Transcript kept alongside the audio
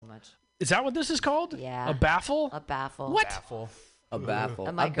Is that what this is called? Yeah. A baffle? A baffle. What? Baffle. A baffle. A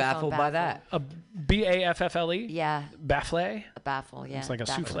I'm microphone baffled by baffle. that. A BAFFLE? Yeah. Baffle? A baffle. Yeah. It's like a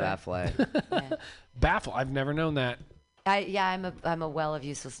baffle. souffle. Baffle. Yeah. Baffle. I've never known that. I'm a well of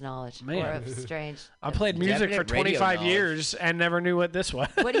useless knowledge. Man. Or of strange. I played music for Definite radio 25 knowledge. years and never knew what this was.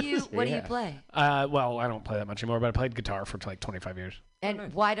 What do you Yeah. play? Well, I don't play that much anymore, but I played guitar for like 25 years.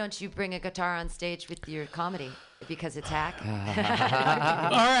 And why don't you bring a guitar on stage with your comedy? Because it's hack. All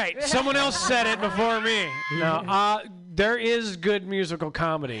right, someone else said it before me. No, there is good musical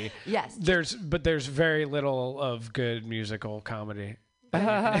comedy. Yes. There's very little of good musical comedy.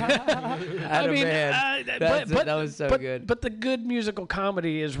 That was so good. But the good musical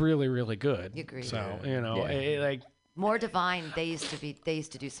comedy is really, really good. Agreed. So like More Divine. They used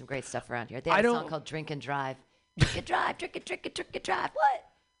to do some great stuff around here. They had a song called Drink and Drive. Drink and drive, drink and drive. What?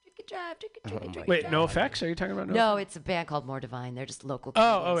 Drink and drive, drink and drink and drink. wait, No Effects? Are you talking about No, it's a band called More Divine. They're just local. Wait,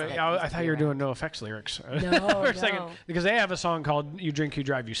 I thought you were doing No Effects lyrics. No, For a second, no. because they have a song called "You Drink, You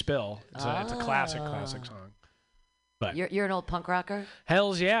Drive, You Spill." It's a classic song. But You're an old punk rocker.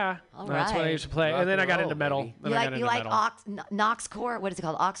 Hells yeah, All that's what I right. used to play. Rock And then I and got roll, into metal. baby. Then You I like got you into like metal. Noxcore? What is it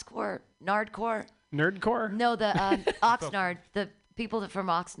called? Oxcore? Nardcore? Nerdcore. No, the Oxnard. The people from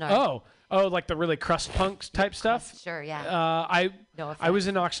Oxnard. Oh, like the really crust punk type stuff. Sure, yeah. No I was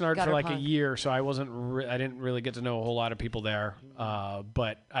in Oxnard for Gutter like a punk. year, so I wasn't. I didn't really get to know a whole lot of people there.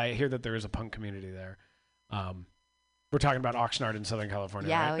 But I hear that there is a punk community there. We're talking about Oxnard in Southern California.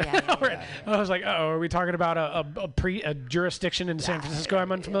 Yeah, right? oh, yeah, Right. I was like, are we talking about a jurisdiction in San Francisco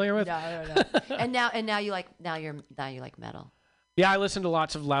I'm unfamiliar with? No. and now you like metal. Yeah, I listen to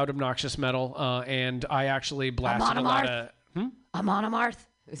lots of loud, obnoxious metal, and I actually blasted a lot of. I'm on a Marth.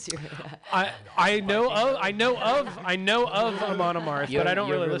 I know of Amon Amarth, but I don't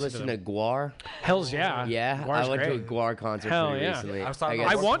really listen to them. Guar? Hells yeah. Yeah, Guar's I went great. to a Guar concert Hell pretty yeah. recently.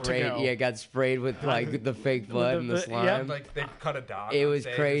 I want to go. Yeah, got sprayed with like the fake blood and the slime. yeah. Like they cut a dog. It on was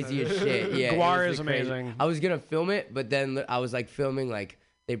stage crazy and as shit. Yeah, Guar it was is crazy. amazing. I was gonna film it, but then I was like filming like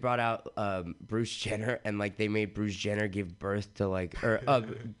they brought out Bruce Jenner and like they made Bruce Jenner give birth to like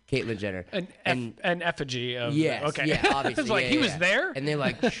Caitlyn Jenner. An effigy of. Yes, Okay. yeah, obviously. It's like yeah, he yeah. was there. And they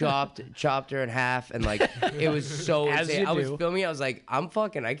like chopped her in half, and like it was so As insane. you I was do. filming. I was like,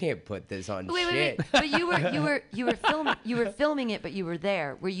 I can't put this on Wait. shit. But you were filming it, but you were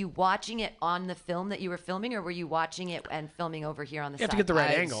there. Were you watching it on the film that you were filming, or were you watching it and filming over here on the You have side? to get the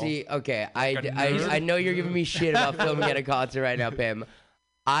right angle. See, okay, a nerd. I know you're giving me shit about filming at a concert right now, Pam.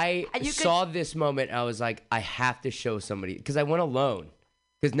 I saw this moment. I was like, I have to show somebody because I went alone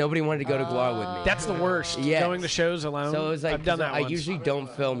because nobody wanted to go to Guar with me. That's the worst. Yes. Going to shows alone. So it was like I've done that I once. usually don't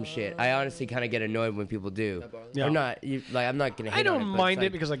film shit. I honestly kind of get annoyed when people do. Yeah. I'm not I'm not gonna. Hate I don't on it, but mind it's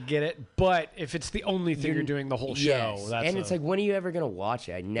it because I get it, but if it's the only thing you're doing the whole show, yes. that's and it's like, when are you ever gonna watch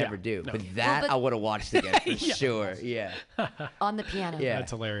it? I never do. no. But that I would have watched again for Yeah. sure. Yeah. on the piano. Yeah. that's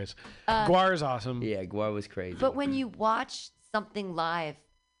hilarious. Guar is awesome. Yeah. Guar was crazy. But when you watch something live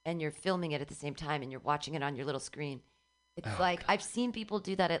and you're filming it at the same time and you're watching it on your little screen, it's like I've seen people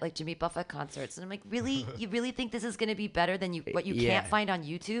do that at like Jimmy Buffett concerts, and I'm like, really, you really think this is going to be better than what you Yeah. can't find on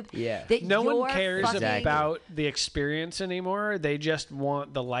YouTube? Yeah. That No one you're cares fucking- about the experience anymore. They just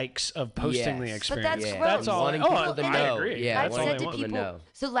want the likes of posting the Yes. experience. But that's Yeah. gross. That's all. Wanting Oh, people to I know. agree. Yeah, I've That's all said I to want. people. know.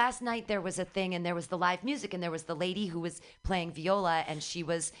 So last night there was a thing, and there was the live music, and there was the lady who was playing viola, and she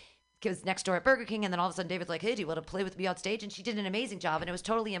was next door at Burger King, and then all of a sudden David's like, hey, do you want to play with me on stage? And she did an amazing job, and it was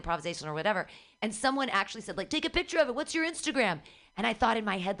totally improvisational or whatever. And someone actually said, like, take a picture of it. What's your Instagram? And I thought in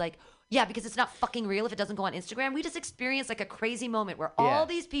my head, like, yeah, because it's not fucking real if it doesn't go on Instagram. We just experienced like a crazy moment where all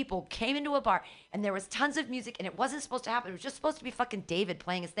these people came into a bar and there was tons of music and it wasn't supposed to happen. It was just supposed to be fucking David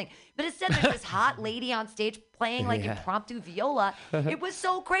playing his thing. But instead there's this hot lady on stage playing like impromptu viola. It was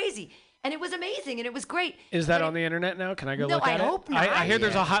so crazy. And it was amazing and it was great. Is that on the internet now? Can I go No, look at I it? hope not. I hear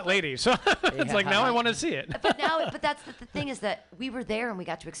there's a hot lady, so it's like now I want to see it. But that's the thing is that we were there and we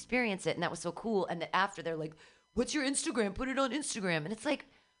got to experience it and that was so cool. And that after they're like, what's your Instagram? Put it on Instagram. And it's like,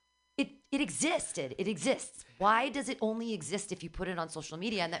 it existed. It exists. Why does it only exist if you put it on social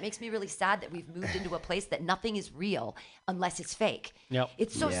media? And that makes me really sad that we've moved into a place that nothing is real unless it's fake. Yep.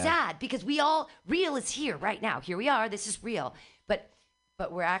 It's so sad because real is here right now. Here we are. This is real.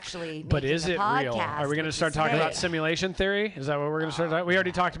 But we're actually But making is a it podcast, real? Are we going to which start is talking about fake. simulation theory? Is that what we're going to start talking? We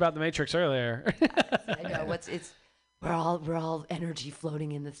already talked about the Matrix earlier. I know it's we're all energy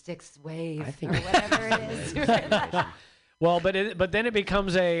floating in the sixth wave I think or whatever it is. Well, but then it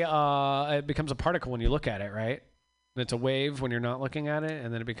becomes a particle when you look at it, right? It's a wave when you're not looking at it,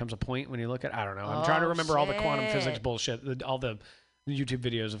 and then it becomes a point when you look at it. I don't know. I'm trying to remember all the quantum physics bullshit, all the YouTube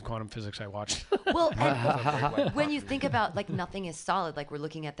videos of quantum physics I watched. Well, and when you think about like nothing is solid, like we're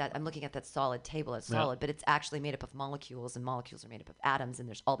looking at that, I'm looking at that solid table. It's solid, but it's actually made up of molecules, and molecules are made up of atoms, and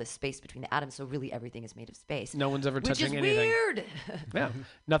there's all this space between the atoms. So really, everything is made of space. No one's ever touching anything. Which is weird. Yeah,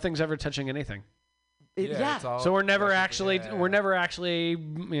 nothing's ever touching anything. Yeah. So we're never actually,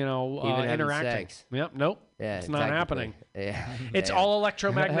 you know, Even interacting. sex. Yep. Nope. Yeah, it's not happening. Yeah. It's all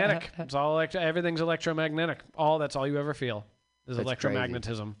electromagnetic. It's all everything's electromagnetic. That's all you ever feel is That's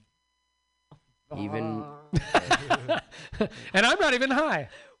electromagnetism. Even. And I'm not even high.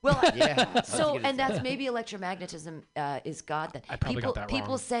 Well, Yeah. so and that's maybe electromagnetism is God. Then I probably got that wrong.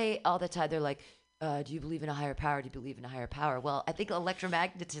 People say all the time, they're like, do you believe in a higher power? Do you believe in a higher power? Well, I think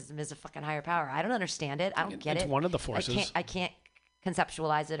electromagnetism is a fucking higher power. I don't understand it. I don't get it. It's one of the forces. I can't concept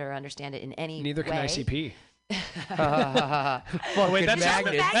it or understand it in any Neither can way. ICP. Wait, that's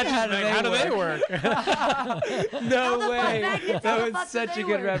magnets. how do they work? No How the way. fuck magnets? That How the was fuck do such they a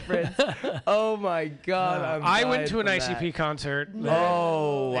good work? reference. Oh my God. I went dying to an from ICP that. concert.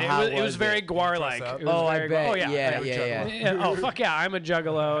 Oh, how it was very it? Guar-like. Dress up? It was Oh, I very bet. Oh, Yeah. Oh, fuck yeah. I'm a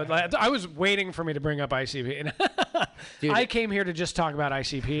juggalo. I was waiting for me to bring up ICP. Dude. I came here to just talk about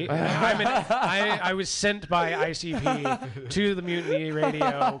ICP. I was sent by ICP to the Mutiny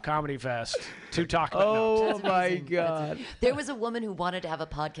Radio Comedy Fest to talk about Oh That's my amazing. God. There was a woman who wanted to have a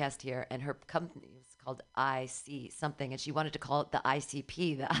podcast here, and her company was called IC something, and she wanted to call it the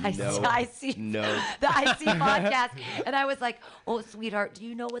ICP, the IC, No. the IC podcast. And I was like, "Oh, sweetheart, do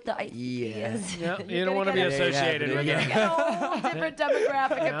you know what the ICP Yeah. is? Yeah, You're you don't gonna want to be get a- associated Yeah, with yeah. it. get a whole different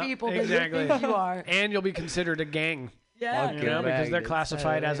demographic of people exactly. than you think you are." And you'll be considered a gang. Yeah. You know, because they're Magnets.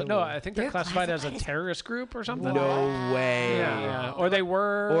 classified as I think they're They're classified as a classified as- terrorist group or something. No way. Yeah. Or they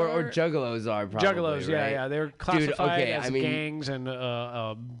were. Or juggalos are probably. Juggalos, yeah, right? yeah. They were classified okay, as I mean- gangs and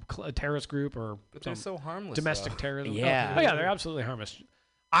a terrorist group or But they're some so harmless. domestic though. terrorism. Yeah. Oh, yeah, they're absolutely harmless.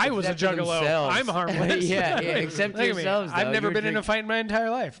 I was a Except for juggalo. themselves. I'm harmless. Yeah, except Look at me. yourselves, I've though. never You're been in a fight in my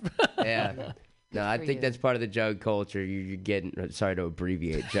entire life. Yeah. No, I for think you. that's part of the jug culture. You're getting, sorry to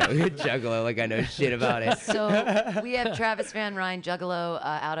abbreviate juggalo, like I know shit about it. So we have Travis Van Ryn,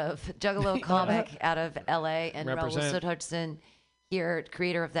 Juggalo comic out of LA, and Raul Represent. Hudson here,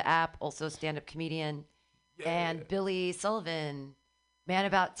 creator of the app, also stand-up comedian, and Billy Sullivan, man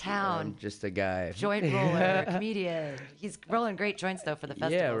about town, I'm just a guy. joint roller, comedian. He's rolling great joints though for the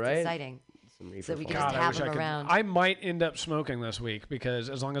festival. Yeah, right? It's exciting. Somebody So we can perform. just I have wish I him could. around. I might end up smoking this week because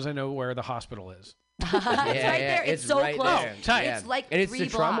as long as I know where the hospital is. It's right there. It's so right close. there. Oh, tight. Yeah. It's like and it's 3 the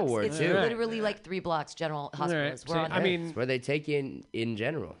trauma blocks. ward It's too. Right. literally like 3 blocks. General Hospital. Right. is. We're See, on I there. mean, It's where they take you in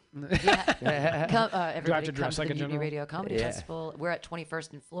general. Yeah. Everybody to dress come like to a the Mutiny general? Radio Comedy Yeah. Festival. We're at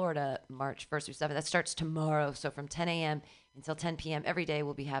 21st in Florida, March 1st through 7th. That starts tomorrow. So from 10 a.m. until 10 p.m. every day,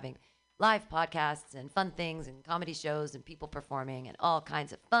 we'll be having live podcasts and fun things and comedy shows and people performing and all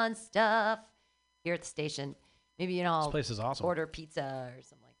kinds of fun stuff here at the station. Maybe, this I'll place is awesome. order pizza or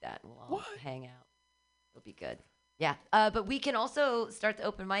something like that, and we'll all hang out. It'll be good. Yeah. But we can also start the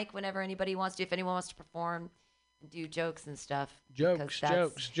open mic whenever anybody wants to. If anyone wants to perform and do jokes and stuff. because Jokes,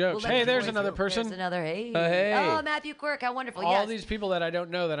 that's- jokes. let Hey, the there's boys another know. person. There's another. Hey. Hey. Oh, Matthew Quirk. How wonderful. All Yes. these people that I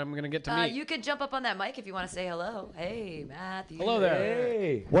don't know that I'm going to get to meet. You can jump up on that mic if you want to say hello. Hey, Matthew. Hello there.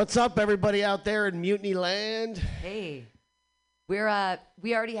 Hey. What's up, everybody out there in Mutiny Land? Hey. We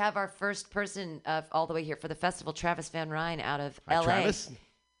already have our first person all the way here for the festival, Travis Van Ryn out of Hi, LA. Travis.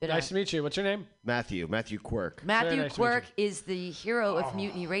 Been Nice to meet you. What's your name? Matthew Quirk. Matthew Very nice to meet Quirk is the hero of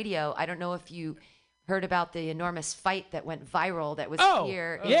Mutiny Radio. I don't know if you heard about the enormous fight that went viral that was Oh,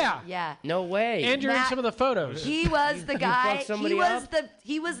 here. yeah. Yeah. No way. And you're in Matt- some of the photos. He was the guy. fucked somebody up?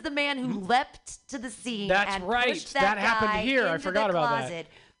 He was the man who leapt to the scene. That's and right. pushed that That happened guy here. I into forgot the about that. closet.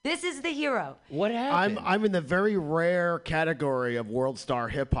 This is the hero. What happened? I'm in the very rare category of world star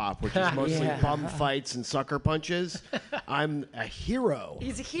hip hop, which is mostly Yeah. bum fights and sucker punches. I'm a hero.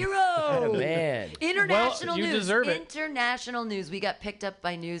 He's a hero. Man. International Well, you news. deserve it. International news. We got picked up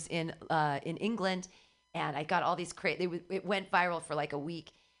by news in England, and I got all these it went viral for like a week.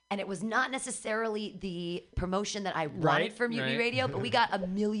 And it was not necessarily the promotion that I wanted Right, for Mutiny right. Radio, but we got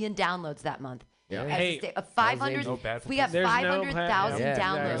 1 million downloads that month. Yeah. As a Hey, sta- 500. no bad We got There's no 500,000 bad- yeah,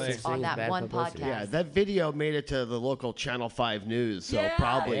 downloads exactly. on that Bad one publicity. podcast. Yeah, that video made it to the local Channel 5 News, so Yeah.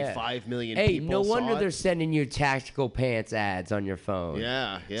 probably Yeah. 5 million Hey, people no saw wonder it. they're sending you tactical pants ads on your phone.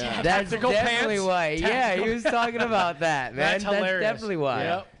 Yeah. That's Tactical definitely pants? why. Yeah, Tactical- he was talking about that, man. That's hilarious. definitely why.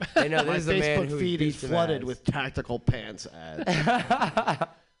 Yep. I know My this is a man Facebook who feed is beats some flooded ass. with tactical pants ads.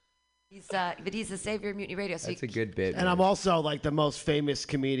 But he's the savior of Mutiny Radio. So That's a good bit. And I'm also like the most famous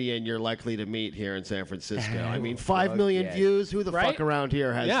comedian you're likely to meet here in San Francisco. I mean, 5 million views. Who the fuck around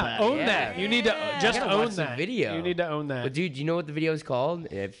here has that? Own that. You need to just gotta own watch the that video. You need to own that. But dude, do you know what the video is called?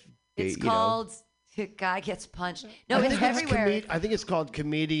 It's called Guy Gets Punched. No, it's everywhere. I think it's called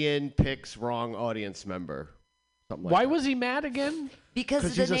Comedian Picks Wrong Audience Member. Something like Why that. was he mad again? Because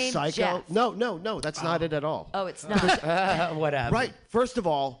of the he's a name psycho. Jeff. No, that's not it at all. Oh, it's not. What happened? Right. First of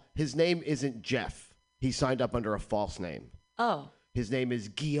all, his name isn't Jeff. He signed up under a false name. Oh. His name is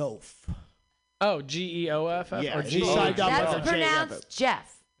Geoff. Oh, Geoff? Yeah, or he signed up That's under pronounced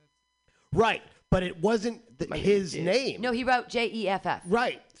Jeff. Right, but it wasn't his name. No, he wrote Jeff.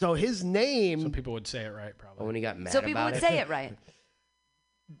 Right. So his name. So people would say it right, probably. When he got mad So about people would it. say it right.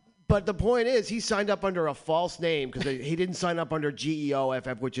 But the point is, he signed up under a false name because he didn't sign up under Geoff,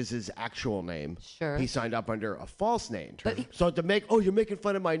 which is his actual name. Sure. He signed up under a false name. But so to make, you're making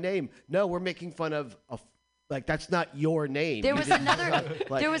fun of my name. No, we're making fun of that's not your name. There was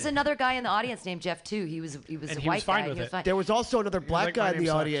another guy in the audience named Jeff too. He was a white fine guy. with He was it. fine. There was also another black like, guy "My in the name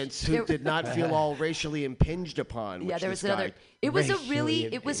sucks." audience who did not feel all racially impinged upon. Yeah, which there was this guy- another. It was a Racially really.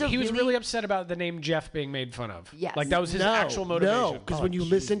 He was really upset about the name Jeff being made fun of. Yes. Like that was his actual motivation. No, because when you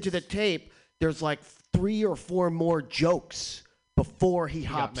listen to the tape, there's like 3 or 4 more jokes before he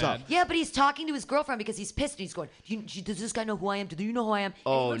hops up. mad. Yeah, but he's talking to his girlfriend because he's pissed. And he's going, does this guy know who I am? Do you know who I am? And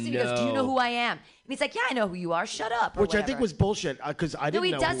Oh, he looks at me and goes, do you know no. who I am? And he's like, yeah, I know who you are. Shut up. Or Which I whatever. think was bullshit because I No, didn't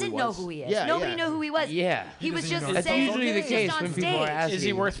he know doesn't who he know was. who he is. Yeah, Nobody yeah. knew who he was. Yeah. He was just That's saying, usually the just case on when people are stage. asking. Is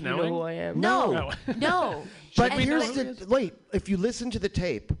he worth "Do you know knowing?" who I am? No, no. But And here's like- the wait. If you listen to the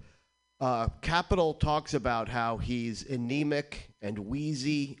tape, Capital talks about how he's anemic and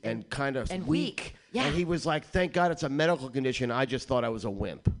wheezy and kind of and weak. Yeah. And he was like, "Thank God it's a medical condition. I just thought I was a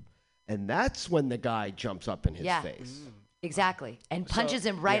wimp." And that's when the guy jumps up in his face. Exactly. And punches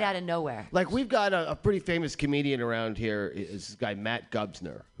him right yeah. out of nowhere. Like we've got a pretty famous comedian around here. Is this guy Matt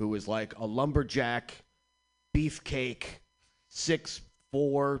Gubsner, who is like a lumberjack, beefcake,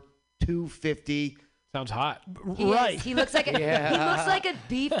 6'4", 250. Sounds hot. Right. He looks like a he looks like a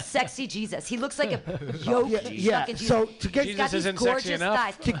beef sexy Jesus. He looks like a yoked fucking Jesus. So to get He's got Jesus these isn't sexy gorgeous enough.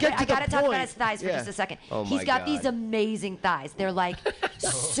 thighs. To get to I gotta the talk point. about his thighs for Yeah. just a second. Oh He's my got God. these amazing thighs. They're like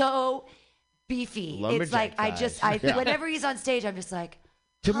so beefy. It's Lumberjack like thighs. whenever he's on stage, I'm just like,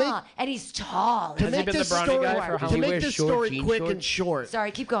 To huh. make- And he's tall. To Has he make been this the brownie story, guy for how to long? Does he make wear this short story jean quick shorts? and short,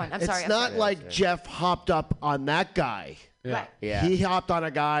 Sorry, keep going. I'm sorry. it's I'm not sorry. like Jeff hopped up on that guy. Right. Yeah. He hopped on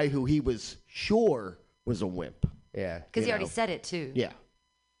a guy who he was sure was a wimp. Yeah. Because he you already know. said it too. Yeah.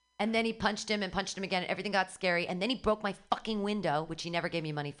 And then he punched him and punched him again. And everything got scary. And then he broke my fucking window, which he never gave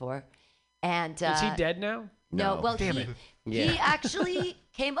me money for. And Is he dead now? No, No. well, Damn he actually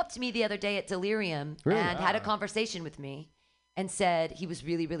came up to me the other day at Delirium and had a conversation with me and said he was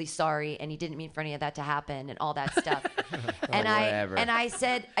really, really sorry and he didn't mean for any of that to happen and all that stuff. and whatever. I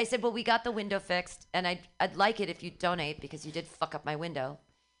said, well, we got the window fixed and I'd like it if you donate because you did fuck up my window.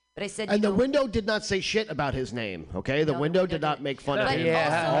 But I said, And you the know, window did not say shit about his name, okay? The No, the window window did not didn't. make fun of But him Yeah.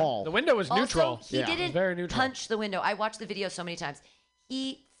 at also- all. The window was neutral. Also, he Yeah. didn't Very neutral. punch the window. I watched the video so many times.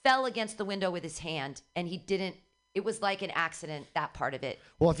 He fell against the window with his hand, and he didn't. It was like an accident, that part of it.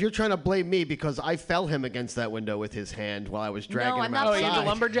 Well, if you're trying to blame me because I fell him against that window with his hand while I was dragging I'm him not Oh, outside. you're blaming the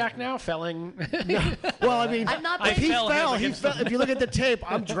lumberjack now? Felling? Well, I mean, I'm not if he blaming- fell him fell, against the- if you look at the tape,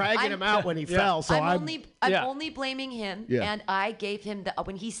 I'm dragging him out when he fell. So I'm Yeah. only blaming him, Yeah. and I gave him the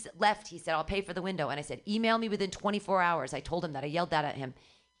when he left. He said, "I'll pay for the window," and I said, "Email me within 24 hours." I told him that. I yelled that at him.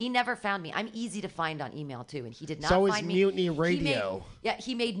 He never found me. I'm easy to find on email too, and he did not So is find me. Mutiny He made- Radio.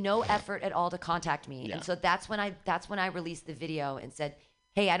 He made no effort at all to contact me, Yeah. and so that's when I released the video and said,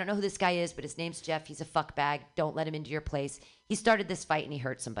 "Hey, I don't know who this guy is, but his name's Jeff. He's a fuckbag. Don't let him into your place. He started this fight and he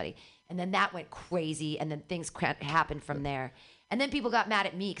hurt somebody." And then that went crazy, and then things happened from there. And then people got mad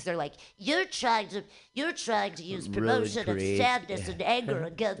at me because they're like, "You're trying to use Really promotion and crazy. sadness and anger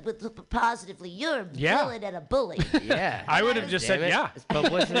against positively. You're a Yeah. villain and a bully." Yeah. I would have just said, Damn it. yeah. It's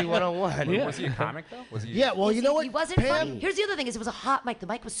publicity 101. Was he a comic though? Was he? yeah, well, you know what? He wasn't Pam, funny. Here's the other thing: is it was a hot mic. The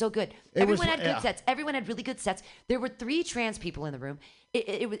mic was so good. It was- Everyone had yeah. good sets. Everyone had really good sets. There were 3 trans people in the room.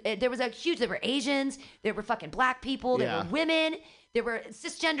 There were Asians. There were fucking black people. There Yeah. were women. There were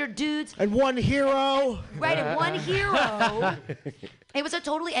cisgender dudes. And one hero. Right, and one hero. It was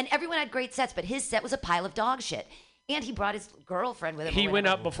and everyone had great sets, but his set was a pile of dog shit. And he brought his girlfriend with him. He or went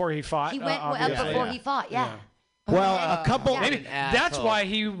whatever. up before he fought. He went up obviously. before he fought. Yeah. Well, a couple. Yeah. Maybe An that's asshole. why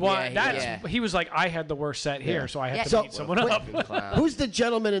he won. Yeah, He was like, I had the worst set here, so I had Yeah. to So- beat someone up. Who's the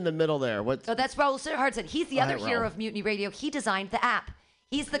gentleman in the middle there? What? So that's Raul Hardson. He's the All other right, hero Raul. of Mutiny Radio. He designed the app.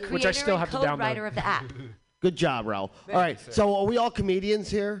 He's the Which I creator still and have to download. co-writer of the app. Good job, Raul. All right. So are we all comedians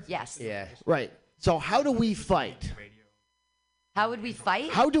here? Yes. Yeah. Right. So how do we fight? How would we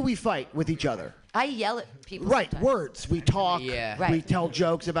fight? How do we fight with each other? I yell at people. Right. sometimes. Words. We talk. Yeah. Right. We tell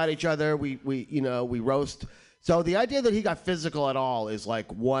jokes about each other. We roast. So the idea that he got physical at all is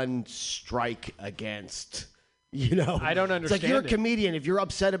like one strike against. I don't understand. It's like you're a it. comedian. If you're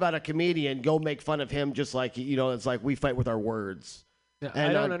upset about a comedian, go make fun of him. Just like it's like we fight with our words. Yeah, And,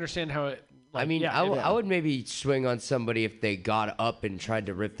 I don't understand how it. I mean, I would maybe swing on somebody if they got up and tried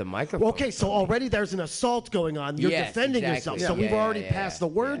to rip the microphone. Okay, so already there's an assault going on. You're Yes, defending exactly. yourself. So Yeah, we've already yeah, passed yeah.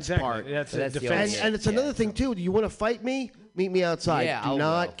 the words Exactly. part. That's That's a the defense. And it's another thing too. Do you want to fight me? Meet me outside. Yeah, Do I'll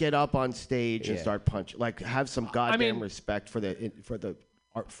not go. get up on stage and Yeah. start punching. Like have some goddamn mean- respect for the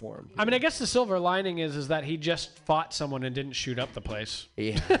art form. I mean, I guess the silver lining is that he just fought someone and didn't shoot up the place.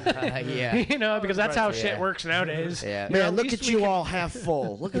 Yeah. Yeah. Because that's how shit Yeah. works nowadays. Yeah. Man, look at you all half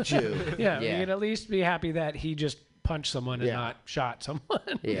full. Look at you. Yeah, we Yeah. can at least be happy that he just punched someone and Yeah. not shot someone.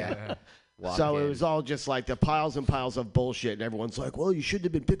 Yeah. Walk So it in. was all just like the piles and piles of bullshit, and everyone's like, "Well, you shouldn't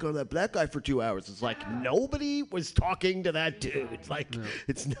have been picking on that black guy for 2 hours." It's like nobody was talking to that dude. Like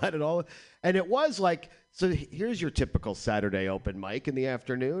it's not at all. And it was like, so here's your typical Saturday open mic in the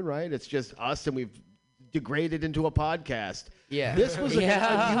afternoon, right? It's just us, and we've degraded into a podcast. Yeah. This was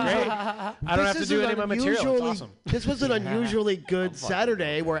Yeah. I don't have to do any of my material. It's awesome. This was an unusually good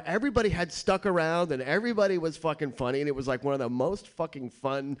Saturday where everybody had stuck around and everybody was fucking funny, and it was like one of the most fucking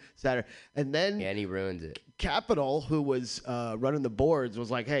fun Saturday. And then And he ruins it. Capital, who was running the boards,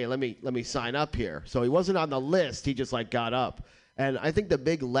 was like, "Hey, let me sign up here." So he wasn't on the list. He just like got up. And I think the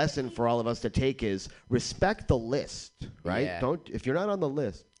big lesson for all of us to take is respect the list, right? Yeah. Don't if you're not on the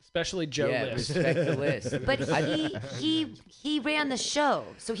list. Especially Joe Yeah, List. respect the list. But he ran the show,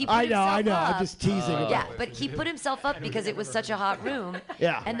 so he put I himself know. up. I'm just teasing. Yeah, but he put himself up because it was such a hot room.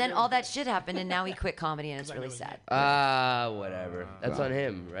 Yeah. And then all that shit happened, and now he quit comedy, and it's really sad. Whatever. That's on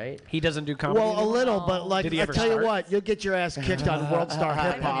him, right? He doesn't do comedy. Well, a little, but like Did he I ever tell you start? what, you'll get your ass kicked on World Star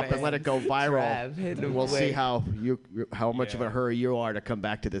Hip Hop and let it go viral. Trav, hit him And we'll away. see how much of a hurry you are to come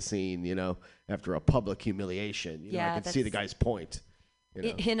back to the scene. After a public humiliation. Yeah, I can see the that's- guy's point.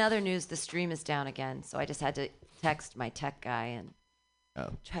 In other news, the stream is down again, so I just had to text my tech guy and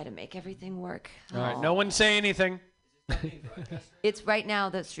try to make everything work. All right, no one say anything. It's right now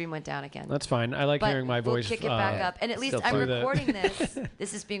the stream went down again. That's fine. I like But hearing my we'll voice. kick it back up. And at least still I'm through the- recording this.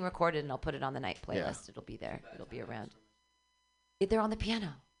 This is being recorded, and I'll put it on the night playlist. It'll be there. It'll be around. They're on the piano.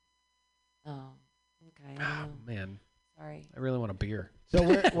 Oh, okay. I Oh, know. man, Sorry. I really want a beer. So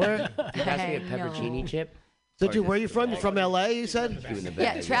where You pass me a I pepperoni know. chip? where are you from? You're from LA, you said? In the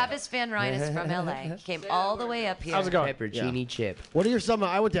Yeah, bag, Travis Van Ryn is from LA. He came all the way up here. How's it going? Pepperoni chip. What are some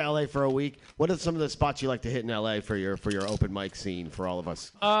I went to LA for a week. What are some of the spots you like to hit in LA for your open mic scene for all of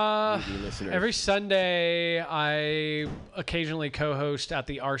us newbie listeners? Every Sunday, I occasionally co-host at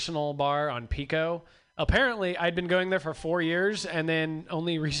the Arsenal Bar on Pico. Apparently, I'd been going there for 4 years, and then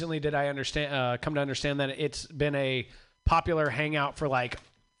only recently did I come to understand that it's been a popular hangout for like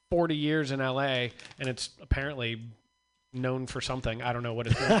 40 years in LA, and it's apparently known for something. I don't know what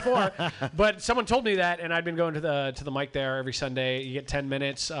it's known for, but someone told me that, and I'd been going to the mic there every Sunday. You get 10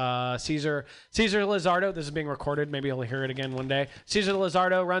 minutes. Caesar Lizardo. This is being recorded. Maybe you'll hear it again one day. Caesar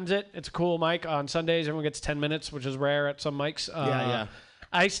Lizardo runs it. It's a cool mic on Sundays. Everyone gets 10 minutes, which is rare at some mics. Yeah.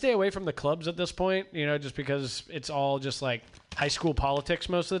 I stay away from the clubs at this point, just because it's all just like high school politics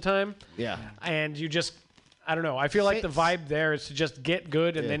most of the time. Yeah. And you just, I don't know. I feel like the vibe there is to just get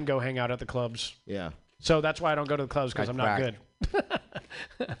good and then go hang out at the clubs. Yeah. So that's why I don't go to the clubs, because I'm not crack.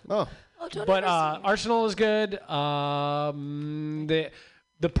 good. Oh. But Arsenal is good.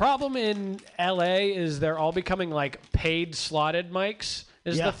 The problem in LA is they're all becoming like paid slotted mics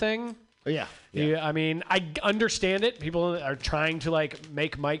is Yeah. the thing. Yeah. Yeah, I mean, I understand it. People are trying to like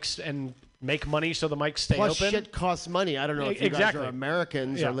make mics and make money so the mics stay Plus, open. shit costs money. I don't know if you Exactly. guys are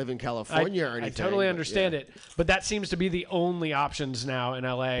Americans Yeah. or live in California or I anything. totally but understand yeah. it, but that seems to be the only options now in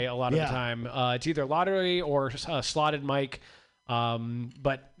LA a lot of Yeah. the time. It's either lottery or slotted mic.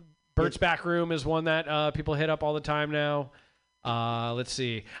 But Bert's Back Room is one that people hit up all the time now. Let's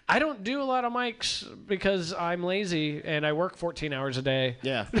see. I don't do a lot of mics because I'm lazy and I work 14 hours a day.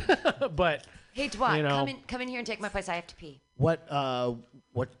 Yeah. But Hey, Dwight, You know. come in here and take my place. I have to pee. What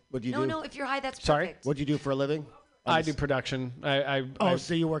do you do? No, if you're high, that's Sorry? perfect. What do you do for a living? I do production.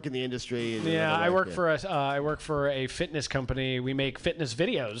 So you work in the industry? and Yeah, another I work work for a fitness company. We make fitness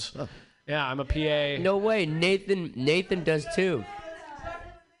videos. Yeah, I'm a PA. No way. Nathan does too.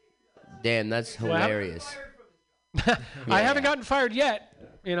 Damn, that's hilarious. I haven't gotten fired yet.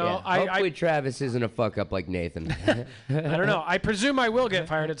 You know, Yeah. Hopefully Travis isn't a fuck up like Nathan. I don't know. I presume I will get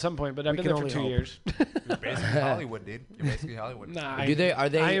fired at some point, but I've been there for 2 years. You're basically Hollywood, dude. You're basically Hollywood. Nah, Do they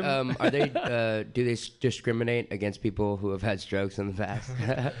do they discriminate against people who have had strokes in the past?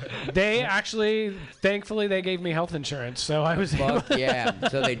 they actually, thankfully, they gave me health insurance, so I was able. Fuck yeah.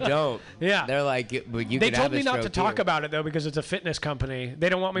 So they don't. Yeah. They're like, but you. They could told have a me not to stroke talk here. about it though because it's a fitness company. They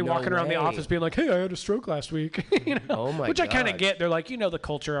don't want me No walking around the way. office being like, "Hey, I had a stroke last week." You know? Oh my Which I kind of God. get. They're like, you know, the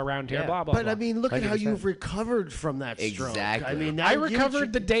culture around here, Yeah. blah blah. But blah. I mean, look at how 100%. you've recovered from that stroke. Exactly. I mean, I now you recovered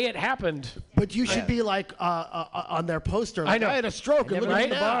should- the day it happened. But you should be like on their poster. Like, I know. I had a stroke. And look Right? at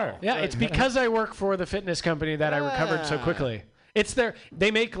me now. Yeah, it's because I work for the fitness company that I recovered so quickly. It's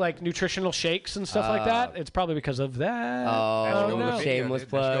they make like nutritional shakes and stuff like that. It's probably because of that. Oh, no. shameless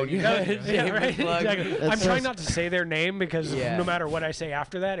Let's go, plug. dude. Yeah, Shameless right. plug. Exactly. I'm trying not to say their name because Yeah. no matter what I say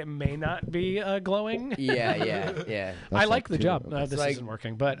after that, it may not be glowing. Yeah. I like the two job. of them. This like isn't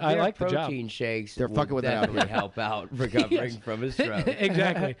working, but I Their like the job. protein shakes. They're will fucking with that out definitely help out recovering from a stroke.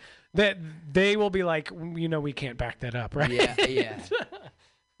 Exactly. That they will be like, you know, we can't back that up, right? Yeah.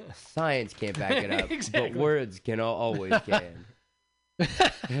 Science can't back it up, Exactly. but words can always can.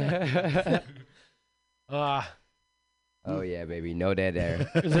 Oh yeah, baby, no dead air.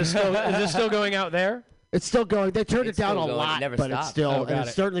 Is this still going out there? It's still going. They turned It's it down still a going. It lot, never but it's stops. still, Oh, got and it's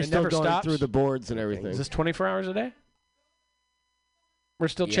it. certainly It still never going stops? through the boards and everything. Is this 24 hours a day? We're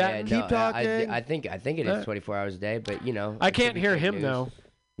still chatting. No, Keep talking. I think it is 24 hours a day, but you know. I it could can't be hear fake him news. though.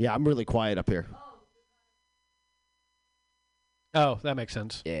 Yeah, I'm really quiet up here. Oh, that makes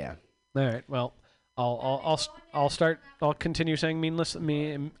sense. Yeah. All right. Well, I'll continue saying meaningless.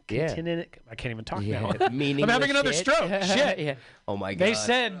 Yeah. I can't even talk Yeah. now. Meaningless I'm having another shit. stroke. Shit. Yeah. Oh my god. They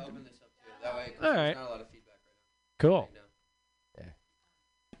said. All right. Cool.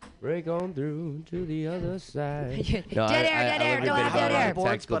 Break on through to the other side. Dead air, don't have dead air. Boards,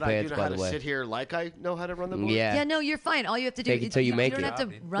 Tactical but I do pants, know by how the to way. sit here like I know how to run the board. Yeah. Yeah, no, you're fine. All you have to do Take it till you make don't it. have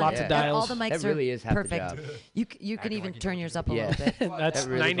to run Lots it. of dials. All the mics That are really is half the perfect. job. You can even turn yours up a Yeah. little bit. That's That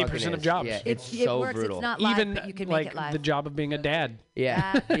really 90% fucking of is. jobs. Yeah, It it's so works. brutal. It's not live, Even but you can like make it live. the job of being a dad.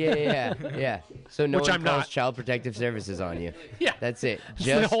 Yeah. So no Which one I'm calls not. Child Protective Services on you. Yeah. That's it. It's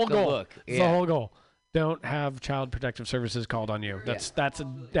Just the whole goal. look. It's Yeah. the whole goal. Don't have Child Protective Services called on you. That's a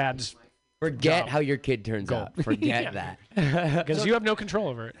dad's Forget job. how your kid turns Goal. out. Forget Yeah. that. because you have no control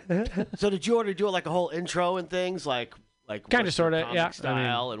over it. So did you already do like a whole intro and things like Kinda, what's your sorta, comic yeah.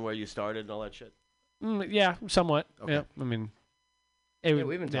 style and where you started and all that shit? Yeah, somewhat. Okay. Yeah, I mean, Yeah,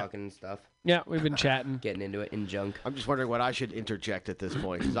 we've been talking and stuff, Yeah, we've been chatting. getting into it in junk. I'm just wondering what I should interject at this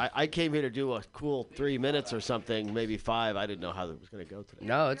point because I came here to do a cool 3 minutes or something, maybe 5. I didn't know how it was going to go today.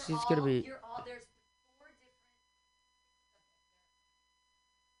 No, it's gonna be. There's 4 different.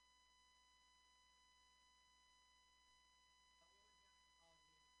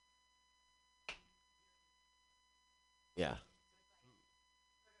 Yeah.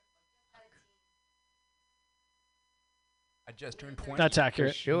 I just turned 20. That's For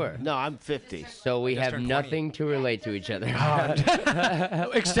accurate. sure. No, I'm 50. So we just have turned 20. nothing to relate to each other.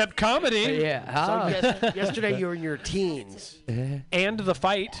 Except comedy Yeah. So Oh. yesterday you were in your teens. and the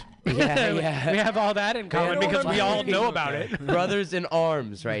fight. Yeah. We have all that in common Yeah, because we no, all no. know about it. Brothers in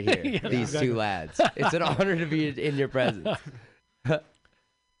arms right here. Yeah, These exactly. two lads. It's an honor to be in your presence.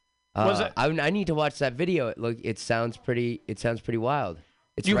 Was it- I need to watch that video. It sounds pretty wild.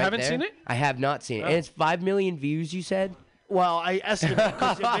 It's You right haven't there. seen it? I have not seen it. And it's 5 million views, you said? Well, I estimate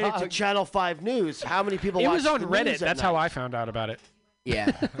because it made it to Channel 5 News. How many people It watch was on the Reddit. news at That's how night? I found out about it.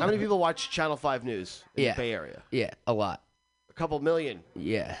 Yeah. How many people watch Channel 5 News in Yeah. the Bay Area? Yeah, a lot. A couple million,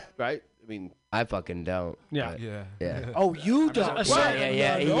 Yeah. right? I mean, I fucking don't. Yeah. but- Yeah. Yeah. oh, you don't. a certain-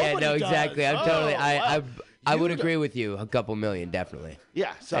 Yeah, Nobody no, does. exactly. I'm totally. Oh, wow. I would You agree with you. A couple million, definitely.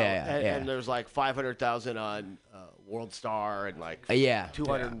 Yeah. So Yeah, yeah. and there's like 500,000 on World Star and like Yeah.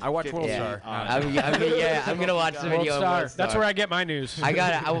 200. I watch World Yeah. Star. I'm gonna watch the World video. on Star. World Star. That's where I get my news. I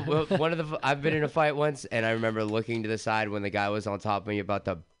one of the. I've been in a fight once, and I remember looking to the side when the guy was on top of me about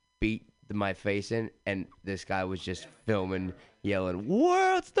to beat my face in, and this guy was just filming, yelling,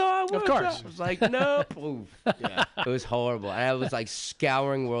 "World Star!" World course. Star." I was like, "No!" Oof. Yeah. It was horrible, and I was like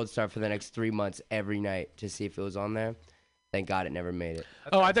scouring World Star for the next 3 months every night to see if it was on there. Thank God it never made it.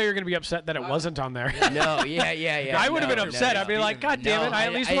 Oh, I thought you were going to be upset that it wasn't on there. No, yeah. I would have no, been upset. no, I'd be like, God damn No, it. I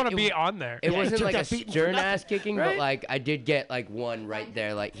at least I- want to it- be on there. It he wasn't took like a that beating for stern nothing, ass kicking, right? but like I did get like one right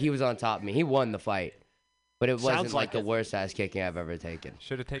there. Like he was on top of me. He won the fight, but it wasn't Sounds like like the it. worst ass kicking I've ever taken.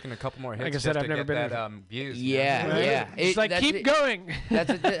 Should have taken a couple more hits Like I said, just I've to never get been that in- views. Yeah, Right? yeah. It's like, that's keep it. going.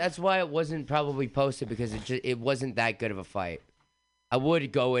 That's why it wasn't probably posted because it wasn't that good of a fight. I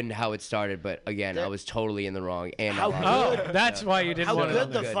would go into how it started, but again, I was totally in the wrong. And How Oh, that's why you didn't How want to.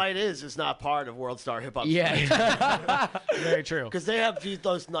 good the fight is not part of World Star Hip Hop. Yeah. Very true. Because they have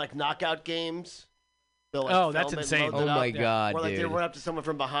those like knockout games. They'll, like, Oh, that's film it and insane. load it Oh my up. God, Where like they dude. run up to someone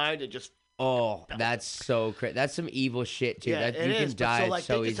from behind and just. Oh, that's so crazy. That's some evil shit, too. Yeah, That it you is, can but die so, like,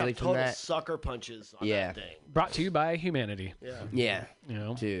 so they just easily have from total that. sucker punches on Yeah. that thing. Brought to you by humanity. Yeah. Yeah, You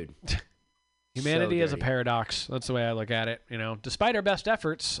know, dude. humanity So is a dirty. paradox. That's the way I look at it. You know, despite our best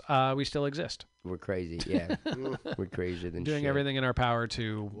efforts, we still exist. We're crazy. Yeah, we're crazier than Doing shit. everything in our power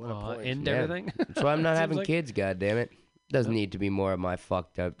to What a point. end Yeah. everything. That's why I'm not Seems having like- kids. God damn it. Doesn't need to be more of my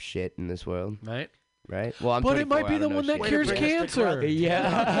fucked up shit in this world, Right? right? Well, I'm But it 24, might be I the don't know one that shit. Way to cures bring us to cancer. ground.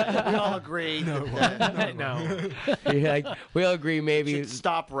 Yeah. We all agree that No. You're like, we all agree, we maybe. should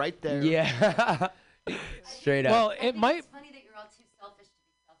stop right there. Yeah. Straight up. Well, I it think might. It's funny that you're all too selfish to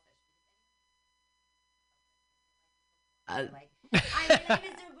be selfish. Like, my life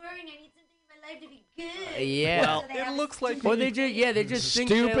is so boring. I need something in my life to be good. Yeah. Well, So they it have a looks like- stupid Well, they just think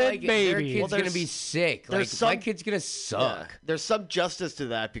that, Stupid like, their baby. kid's Well, gonna there's- be sick. Like, there's my some- kid's gonna Yeah. suck. There's some justice to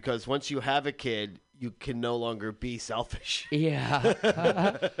that because once you have a kid, you can no longer be selfish. Yeah.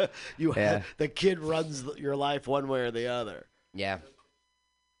 You Yeah. the kid runs your life one way or the other. Yeah.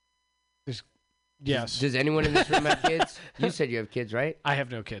 Yes. Does anyone in this room have kids? You said you have kids, right? I have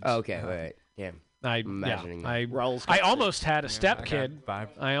no kids. Oh, okay. All right. Damn. imagining I Raul's I got almost had a step I got kid. 5.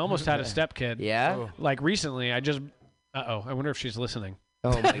 I almost had a step kid. Yeah. Oh. Like recently, I just. I wonder if she's listening.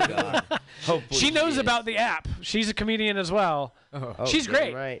 Oh my god. Hopefully She knows is. about the app. She's a comedian as well. Oh. She's damn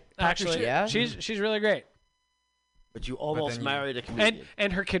great. Right. Actually, Yeah? she's really great. But you almost then you- married a comedian.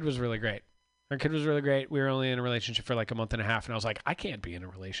 And her kid was really great. Her kid was really great. We were only in a relationship for like a month and a half, and I was like, I can't be in a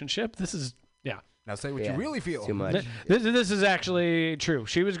relationship. This is Now say what Yeah. you really feel. Too much. this is actually true.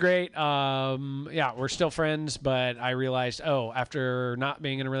 She was great. Yeah, we're still friends, but I realized, after not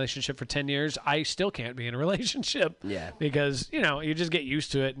being in a relationship for 10 years, I still can't be in a relationship. Yeah. Because, you just get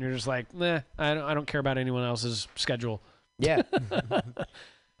used to it and you're just like, nah, I don't care about anyone else's schedule. Yeah.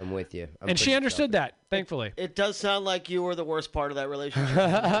 I'm with you. I'm And she pretty understood that, thankfully. It does sound like you were the worst part of that relationship.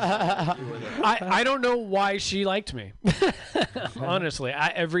 I don't know why she liked me. Honestly,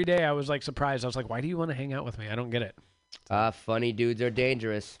 every day I was like surprised. I was like, why do you want to hang out with me? I don't get it. Funny dudes are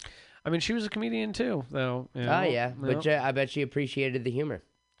dangerous. I mean, she was a comedian too, though. Oh yeah, but I bet she appreciated the humor.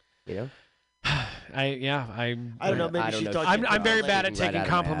 You know. I I don't know. Maybe I don't she know. thought I'm you I'm very were bad at Right taking out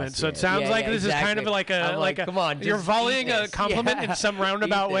of my compliments, ass, so it yeah. sounds Yeah, like yeah, this is kind exactly. of like a I'm like, come on, you're just volleying eat a this. compliment Yeah. in some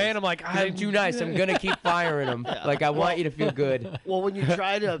roundabout Eat way, this. and I'm like, I'm too nice. I'm gonna keep firing them. Like I want you to feel good. Well, when you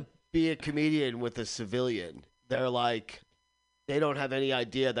try to be a comedian with a civilian, they're like, they don't have any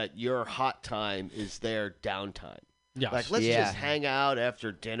idea that your hot time is their downtime. yes. Like, let's Yeah. just hang out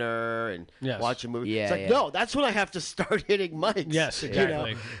after dinner and Yes. watch a movie. Yeah, it's like, yeah. no, that's when I have to start hitting mics. Yes, you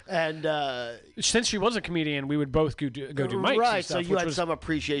exactly. know? And Since she was a comedian, we would both go do mics. right, and so stuff, you which had was, some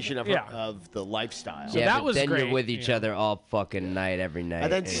appreciation of her, Yeah. of the lifestyle. So yeah, that but was then great, you're with each you know. other all fucking night, every night.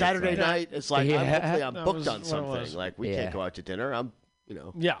 And then it's Saturday like- night, it's like, Yeah. hopefully I'm That booked was on what it something. was. Like, we Yeah. can't go out to dinner. I'm,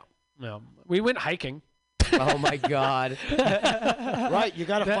 Yeah. We went hiking. Oh my god. right, you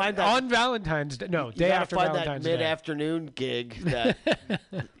got to find that. on Valentine's Day. No, you day gotta after find Valentine's that Day. mid-afternoon gig that,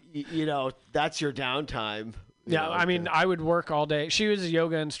 that's your downtime. you Yeah, know, I mean, to- I would work all day. She was a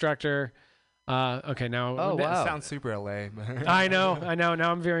yoga instructor. Okay, now. Oh, wow. Sounds super LA. But I know. Now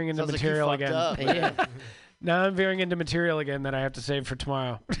I'm veering into sounds like you material fucked again. up. Yeah. Now I'm veering into material again that I have to save for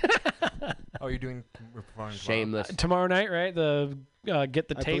tomorrow. oh, you're doing we're performing tomorrow. Shameless. Tomorrow night, right? The get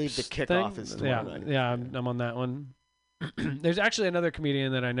the I tapes. believe the kickoff thing? is tomorrow yeah, night. Yeah, I'm on that one. There's actually another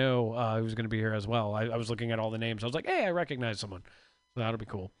comedian that I know who's going to be here as well. I was looking at all the names. I was like, hey, I recognize someone. So that'll be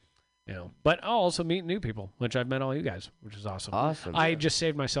cool. But I'll also meet new people, which I've met all you guys, which is awesome. Awesome. I just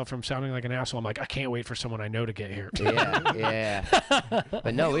saved myself from sounding like an asshole. I'm like, I can't wait for someone I know to get here. Yeah.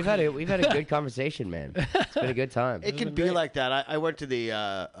 But no, we've had a good conversation, man. It's been a good time. It can be like that. I went to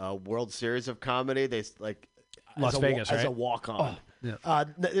the World Series of Comedy. They like Las Vegas, as a right? walk-on. yeah.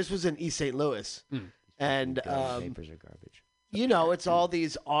 This was in East St. Louis, and Papers are garbage. it's all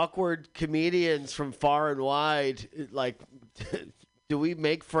these awkward comedians from far and wide. Like, do we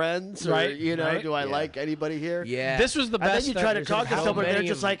make friends, or Right, right. do I Yeah. like anybody here? Yeah. This was the And then best. you try to there's talk to how someone, and they're many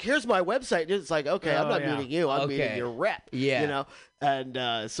just of- like, "Here's my website." It's like, okay, I'm Oh, not yeah. meeting you. I'm Okay. meeting your rep. Yeah.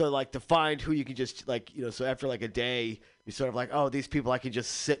 And so like to find who you can just so after like a day, you sort of like, oh, these people I can just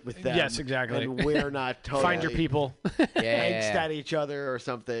sit with them. Yes, exactly. And we're not totally Find your people. angst Yeah. at each other or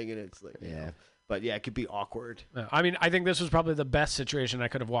something, and it's like, Yeah. But yeah, it could be awkward. I mean, I think this was probably the best situation I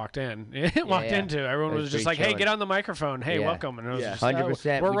could have walked into. Everyone It was was just pretty like, "Hey, chilling. get on the microphone. Hey, Yeah. welcome." And it was Yeah. just,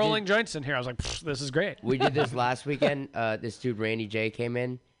 100%. we're We rolling did- joints in here. I was like, "This is great." We did this last weekend. This dude Randy J came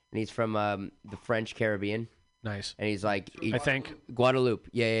in, and he's from the French Caribbean, Nice. and he's like, I think. Guadeloupe.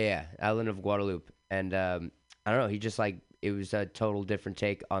 Yeah. Island of Guadeloupe. And I don't know. He just like it was a total different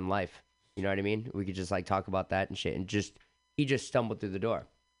take on life. You know what I mean? We could just like talk about that and shit, and he just stumbled through the door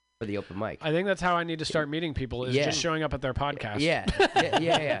for the open mic. I think that's how I need to start meeting people is Yeah. just showing up at their podcast.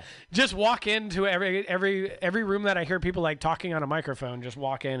 Yeah. Just walk into every room that I hear people like talking on a microphone. Just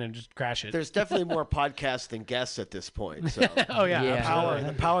walk in and just crash it. There's definitely more podcasts than guests at this point. So Oh yeah, Yeah. absolutely.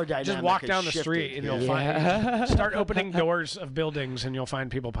 the power dynamic. Just walk has down the shifted. street and you'll Yeah. find start opening doors of buildings and you'll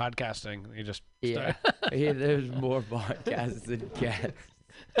find people podcasting. You just Yeah. There's more podcasts than guests.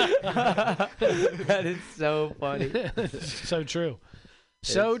 That is so funny. so true.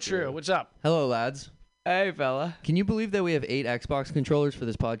 So It's true. true. What's up? Hello, lads. Hey, fella. Can you believe that we have 8 Xbox controllers for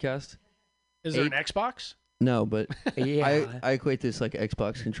this podcast? Is there an Xbox? No, but Yeah. I equate this like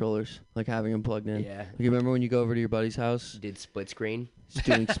Xbox controllers, like having them plugged in. Yeah. Like, you remember when you go over to your buddy's house, Did split screen. just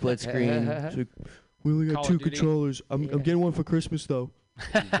doing split screen? It's like, we only got Call 2 of Duty. controllers. I'm getting one for Christmas though.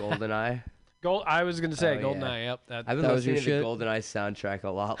 GoldenEye. I was gonna say Oh, yeah. GoldenEye. Yep. I've been That was listening your to the shit? GoldenEye soundtrack a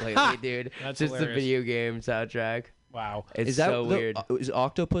lot lately, dude. That's just hilarious. the video game soundtrack. Wow. It's Is that so weird. Is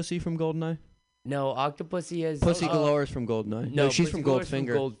Octopussy from GoldenEye? No, Octopussy is Pussy Galore is from GoldenEye. No, she's Pussy from Galore's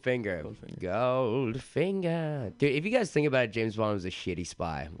Goldfinger. Goldfinger. Dude, if you guys think about it, James Bond was a shitty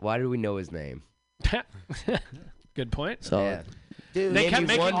spy. Why do we know his name? Good point. Solid. Yeah. Dude, They Name kept me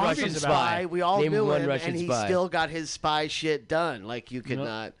making one movies Russian about spy. we all Name knew one him, Russian and he spy. still got his spy shit done. Like you could Nope.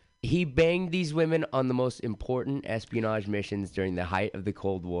 not. He banged these women on the most important espionage missions during the height of the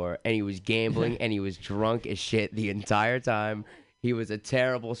Cold War, and he was gambling and he was drunk as shit the entire time. He was a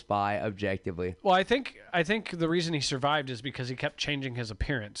terrible spy, objectively. Well, I think the reason he survived is because he kept changing his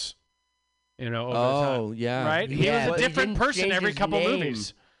appearance. Over time. Oh yeah. Right? He Yeah, was but a he different didn't person change every his couple name.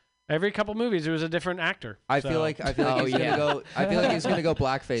 movies. Every couple movies, it was a different actor. I feel like Oh, he's yeah. gonna go. I feel like he's gonna go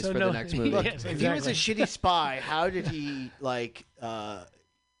blackface So for no- the next movie. Yes, If he was a exactly. shitty spy, how did he like?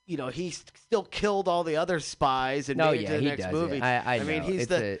 He still killed all the other spies and No, made it yeah, to the he next does movie. it. I mean, know. he's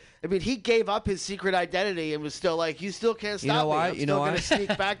It's he gave up his secret identity and was still like, you still can't stop You know me. why? I'm You still know gonna why?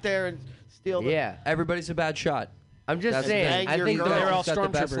 sneak back there and steal. Yeah. Everybody's a bad shot. I'm just That's saying. bang I your think girl. They're all Russians got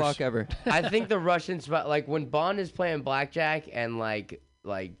the best stormtroopers. luck ever. I think the Russians, like when Bond is playing blackjack and like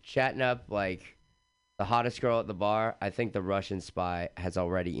chatting up like the hottest girl at the bar, I think the Russian spy has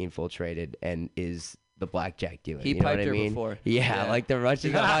already infiltrated and is the blackjack dealer. He you know piped what I her mean? before. Yeah, Yeah. like the Russian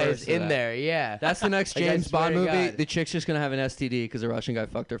He got spy first is to in that. there. Yeah, That's the next Like, I James swear Bond to movie. God. The chick's just gonna have an STD because the Russian guy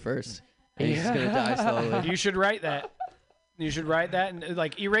fucked her first, and he's just gonna die slowly. You should write that. You should write that and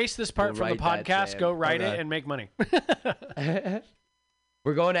like erase this part We'll from the write that, podcast. Sam. Go write Okay. it and make money.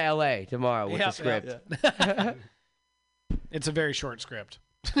 We're going to L.A. tomorrow with Yeah, the script. It's a very short script.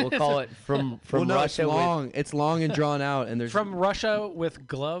 We'll call it from Well, no, Russia. it's long. It's long and drawn out, and there's From Russia with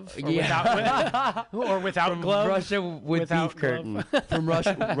glove or Yeah. without From glove. Russia with without beef glove. curtain. from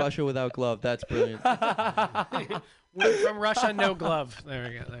Russia without glove. That's brilliant. From Russia, no glove. There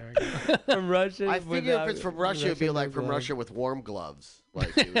we go. From Russia. I figure if without- it's from Russia, it'd be with like from gloves. Russia with warm gloves.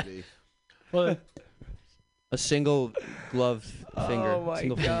 Like it would be. Well, A single glove finger. Oh my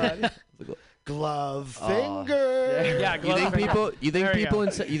single God. Finger. Glove Oh. finger. yeah, You glove think finger. people? You think There you people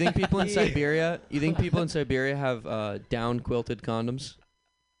go. in? You think people in Siberia? You think people in Siberia have down quilted condoms?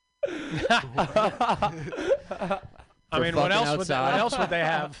 I mean, for what else fucking would they, outside? what else would they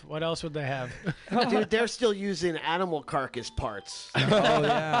have? What else would they have? Dude, they're still using animal carcass parts. Oh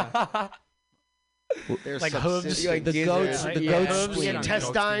yeah. There's Like some hooves? sick- Like The goats. Yeah. The Yeah. goats. Hooves. the spleen.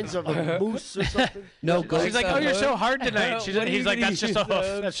 intestines of a moose or something. No goats. She's like, "Oh, you're so hard tonight." What are you He's like, gonna "That's just a use hoof.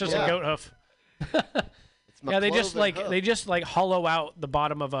 those? That's just Yeah. a goat hoof." It's my Yeah, they just cloven like hoof. they just like hollow out the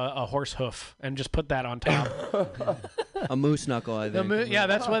bottom of a horse hoof and just put that on top. A moose knuckle. I think. Yeah,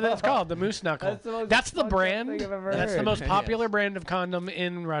 that's what it's called, the moose knuckle. That's the most That's the fucked up brand. thing I've ever That's the heard. most popular brand of condom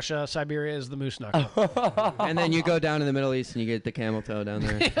in Russia. Siberia is the moose knuckle. And then you go down in the Middle East and you get the camel toe down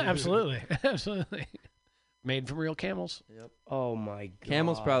there. Yeah, absolutely, absolutely. Made from real camels. Oh my God.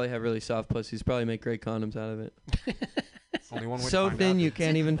 Camels probably have really soft pussies. Probably make great condoms out of it. Only one way to So find thin out. you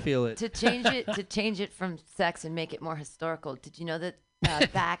can't even feel it. To change it from sex and make it more historical. Did you know that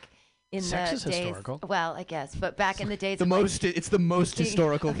back in Sex the is days? historical. Well, I guess, but back in the days, The of, like, most. It's the most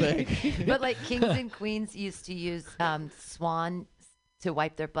historical thing. but like kings and queens used to use swans to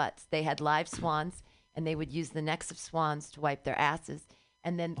wipe their butts. They had live swans, and they would use the necks of swans to wipe their asses.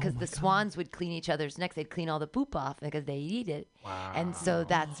 And then, because the swans would clean each other's necks, they'd clean all the poop off because they eat it. Wow. And so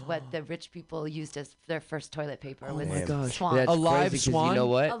that's what the rich people used as their first toilet paper was swan. That's A live crazy 'cause swan? You know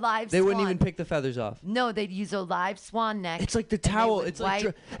what? A live They swan. wouldn't even pick the feathers off. No, they'd use a live swan neck. It's like the and they towel. would It's like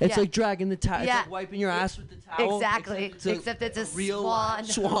wipe- it's yeah. like dragging the towel. Yeah. It's like wiping your ass with the towel. Exactly. Except Except it's a real swan.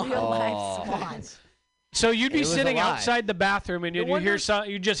 swan. A real live Oh. swan. So you'd be It was sitting alive. outside the bathroom and you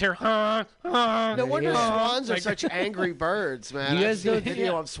just hear, No wonder Yeah. swans are Like- such angry birds, man. You I've guys seen a don't-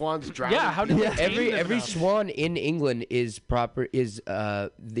 video of swans drowning. yeah, how did they tame them Every enough? swan in England is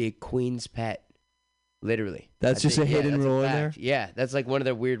the queen's pet. Literally. That's just a hidden that's rule in fact. there? Yeah, that's like one of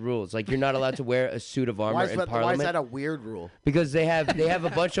their weird rules. Like you're not allowed to wear a suit of armor Why is, in that, why is Parliament that a weird rule? because they have a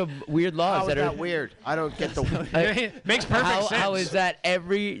bunch of weird laws How is that are that weird? I don't get the. Makes perfect how, sense. how is that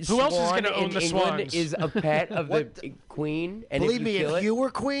every Who swan else is gonna own in the England swans? is a pet of the What queen? And Believe if me, you kill if it, you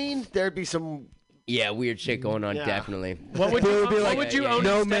were queen, there'd be some. yeah, weird shit going on. Yeah. Definitely. What would It you, would be what like, would you yeah, own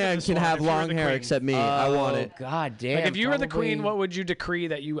no instead of man the can swan have if you were long the hair queen? except me. I want it. God damn. Like if you were the queen, probably- what would you decree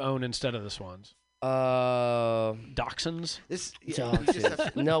that you own instead of the swans? Dachshunds? This. Yeah, Dogs. we just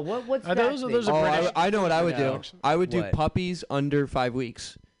have- No, what's Are that those- thing? those are Oh, British. I know what I would do. No. I would do What? puppies under 5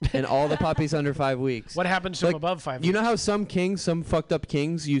 weeks, and all the puppies under 5 weeks. What happens to Like, them above 5 You know how some fucked up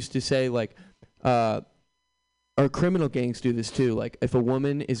kings used to say like, or criminal gangs do this too. Like if a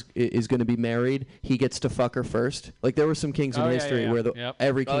woman is going to be married, he gets to fuck her first. Like there were some kings in Oh, yeah, history yeah, yeah. where Yep.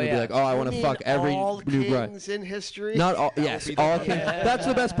 every king Oh, would be yeah. like, oh, I want You to mean fuck every all new bride. kings in history. Not all. That would Yes, be the all best. kings. That's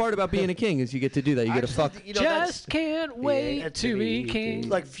the best part about being a king is you get to do that. You get to fuck. You know, that's- Just can't wait to be king.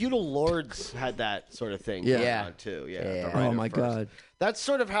 like feudal lords had that sort of thing Yeah. going Yeah. on too. Yeah. The right Oh of my first. god. That's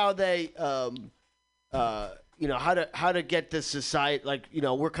sort of how they how to get this society, like,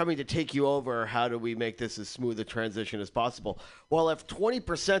 we're coming to take you over. How do we make this as smooth a transition as possible? Well, if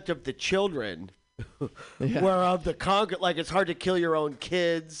 20% of the children were of the like, it's hard to kill your own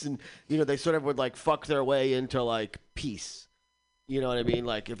kids, and they sort of would like fuck their way into like peace. You know what I mean?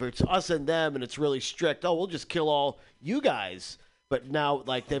 Like if it's us and them, and it's really strict. Oh, we'll just kill all you guys. But now,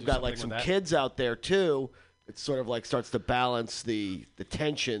 like they've got like something some with that. kids out there too. It sort of like starts to balance the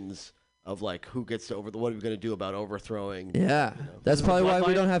tensions of like who gets to what are we going to do about overthrowing? Yeah, that's probably why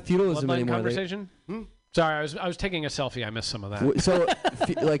we don't have feudalism Bloodline anymore. conversation? Sorry, I was taking a selfie. I missed some of that. So,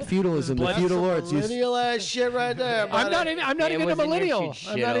 like feudalism, the Blood- feudal lords used. Millennial ass shit right there. I'm not buddy. even a Cam was in here, millennial. she'd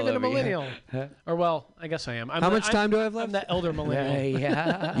I'm shit not all even a over you. millennial. Or well, I guess I am. How much time do I have I'm left? the elder millennial.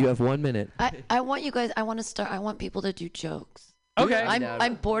 Yeah. You have 1 minute. I want you guys. I want people to do jokes. Okay.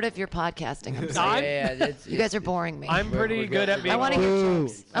 I'm bored of your podcasting. I'm sorry. I'm- that's, You guys are boring me. I'm pretty good at being. I want to hear Boo.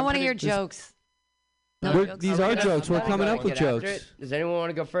 jokes. I want to hear jokes. No We're- jokes? these Okay. are jokes. We're I'm coming gonna up with get after jokes. it. Does anyone want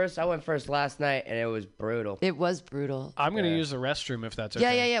to go first? I went first last night, and it was brutal. It was brutal. I'm going to Yeah. use the restroom if that's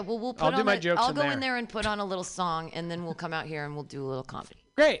okay. Yeah. Well, we'll put I'll on do my jokes I'll in go there. in there and put on a little song, and then we'll come out here and we'll do a little comedy.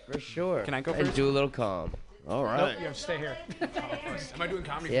 Great. For sure. Can I go And first? do a little calm. All Nope, right. you have to stay here. Am I doing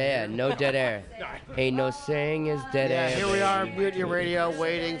comedy? Yeah, no dead air. Ain't no saying is dead Yeah, air. here we are, Mutiny Radio,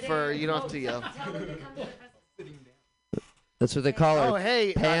 waiting for you don't have to yell. That's what they call her. Oh,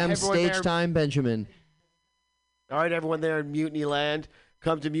 hey, Pam everyone Stage there. Time Benjamin. All right, everyone there in Mutiny Land,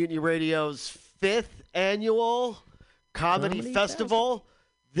 come to Mutiny Radio's 5th annual comedy festival.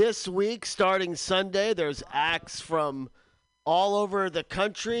 This week, starting Sunday, there's acts from all over the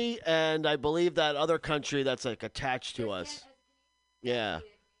country, and I believe that other country that's like attached to us. Yeah.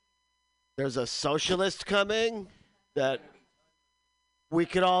 There's a socialist coming that we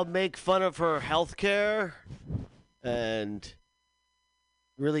could all make fun of her health care and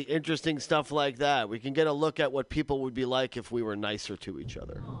really interesting stuff like that. We can get a look at what people would be like if we were nicer to each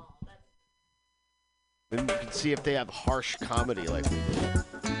other. And you can see if they have harsh comedy like we do.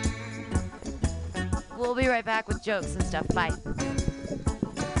 We'll be right back with jokes and stuff. Bye.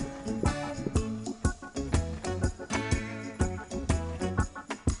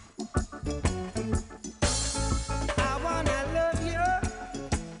 I wanna love you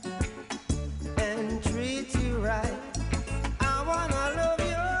and treat you right. I wanna love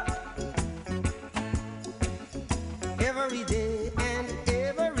you every day and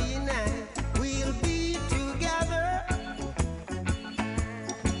every night. We'll be together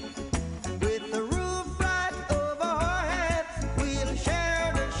with the roof right over our heads. We'll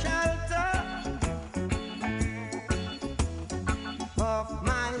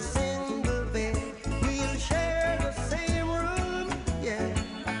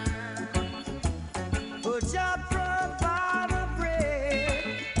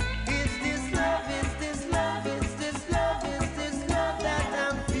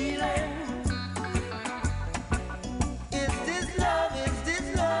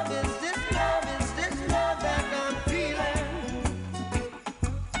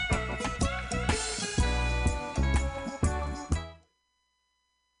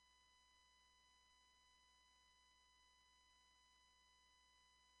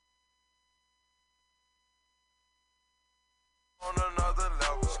On another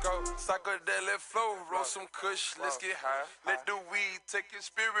level, go psychedelic flow, roll some kush, let's get high. Let the weed take your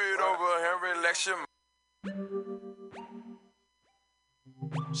spirit over and relax your mind.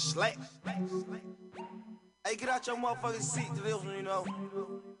 Slack. Hey, get out your motherfucking seat to this one, you know.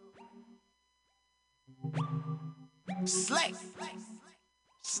 Slack.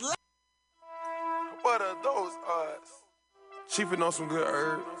 Slack. What are those odds? Chiefin' on some good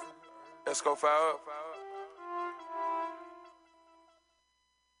herbs. Let's go fire up.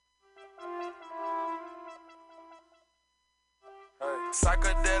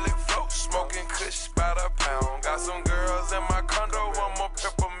 Psychedelic flow, smoking kush by the pound. Got some girls in my condo, I'ma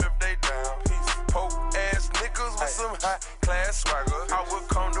pep them if they down. Poke ass niggas with some high class swagger. I would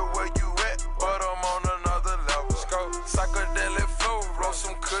come to where you at, but I'm on another level. Go psychedelic flow, roll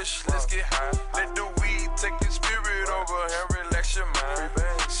some kush, let's get high. Let the weed take your spirit over and relax your mind.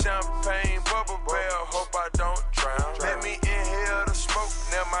 Champagne, bubble bear, hope I don't drown. Let me inhale the smoke,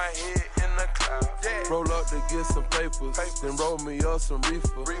 now my head in the cloud. Roll up to get some papers, then roll me up some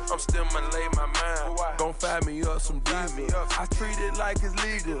reefer. I'm still lay my mind, gon' find me up some diesel. I treat it like it's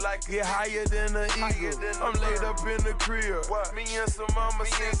legal, get higher than an eagle. I'm laid up in the crib, me and some mama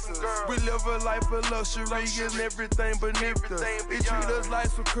sisters. We live a life of luxury and everything beneath us. They treat us like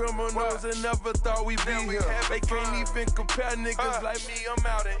some criminals and never thought we'd be here. They can't even compare niggas like me, I'm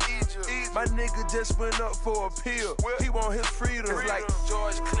out in Egypt. My nigga just went up for a pill, he want his freedom. Like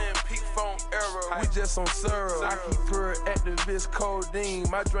George Clinton, peak phone era, we just on syrup. I keep her activist codeine,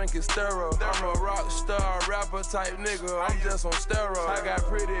 my drink is thorough. I'm a rock star, rapper type nigga, I'm just on steroids. I got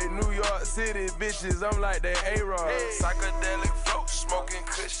pretty New York City bitches, I'm like that A-Rod. Psychedelic flow, smoking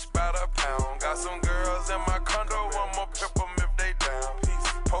kush by the pound. Got some girls in my condo, I'ma pep them if they down.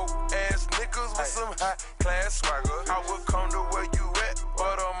 Poke ass niggas with some high class swagger. I would come to where you at,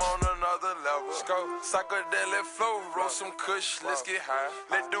 but I'm on another level. Go psychedelic flow, roll some kush, let's get high.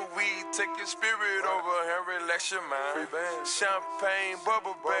 Let the weed take your spirit over and relax your mind. Champagne,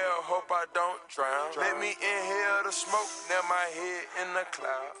 bubble bear, hope I don't drown. Let me inhale the smoke, now my head in the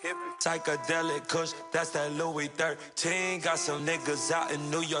cloud. Psychedelic kush, that's that Louis 13. Got some niggas out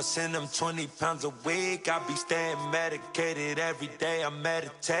in New York, send them 20 pounds a week. I be staying medicated every day, I'm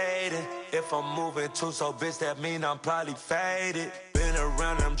meditating. If I'm moving too so bitch, that mean I'm probably faded. Been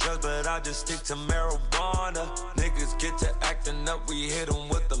around them drugs, but I just stick to marijuana. Niggas get to acting up, we hit them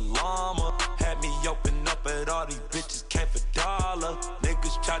with the llama. Had me open up at all these bitches, came for dollar.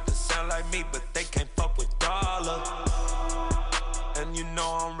 Niggas tried to sound like me, but they can't fuck with dollar. And you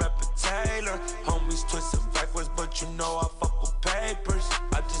know I'm reppin' Taylor. Homies twisting backwards, but you know I fuck with papers.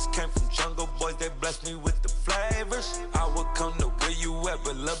 I just came from Jungle Boys, they blessed me with the flavors. I would come to where you at,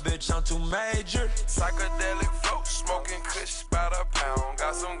 but lil' bitch, I'm too major. Psychedelic flow, smoking kush by the pound.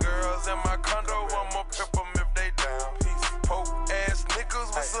 Got some girls in my condo, I'ma pep them if they down. Poke ass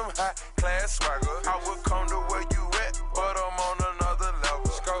niggas with some high class swagger. I would come to where you at, but I'm on another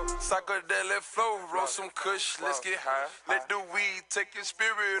level. Go psychedelic flow, roll some kush, let's get high. Let the weed take your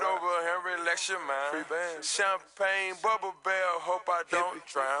spirit over and relax your mind. Champagne, bubble bear, hope I don't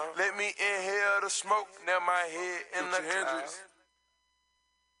drown. Let me inhale the smoke, now my head in the cloud.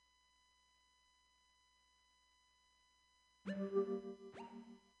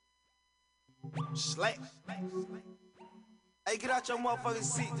 Slack. Hey, get out your motherfucking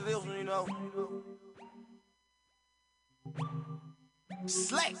seat to this one, you know.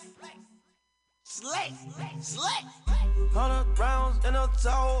 Slack. Slack. Slack. 100 rounds in a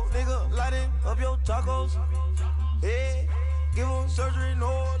towel, nigga, lighting up your tacos. Hey, give him surgery,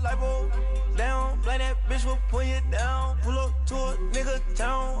 no lipo. Down, like that bitch will pull you down. Pull up to a nigga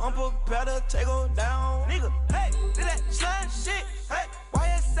town, I'm prepared to take her down. Nigga, hey, did that slime shit. Hey,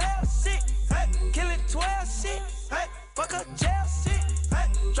 YSL shit. Hey, kill it 12 shit. Hey, fuck up jail shit. Hey,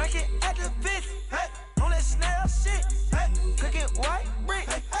 drink it at the bitch. Hey, on that snail shit. Hey, cook it white brick.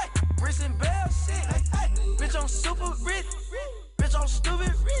 Hey, wrist and bell shit. Hey, bitch, I'm super rich. Bitch, I'm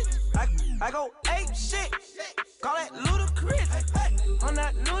stupid rich. I go ape shit. Call that ludicrous. I'm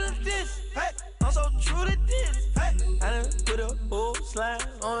not new to this. I'm so true to this. I done put a whole slime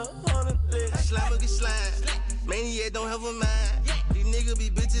on the list. Slime get slime. Maniac don't have a mind. These niggas be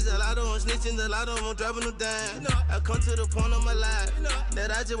bitches, a lot of them snitching, a lot of them dropping them down. I come to the point of my life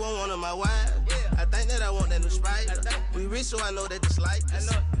that I just want one of my wives. I think that I want that new Sprite. We rich, so I know that it's like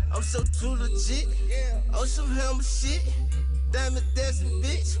this. I'm so too legit. Oh, some helmet shit. Diamond dancing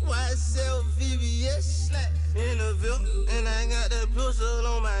bitch, YSL VVS. In the Ville, and I got that pistol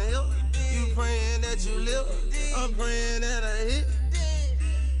on my hip. You praying that you live, I'm praying that I hit.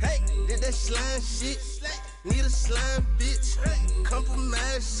 Hey, did that slime shit. Need a slime bitch.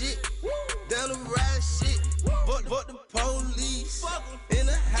 Compromise shit. Down the ride shit. But the police.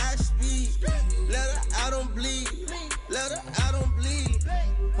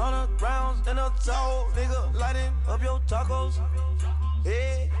 toe, nigga, lighting up your tacos.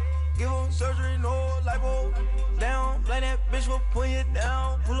 Yeah, give him surgery, no lipo. Down, blame that bitch for putting you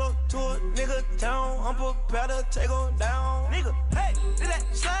down. Pull up to a nigga town, I'm prepared to take her down. Nigga, hey, do that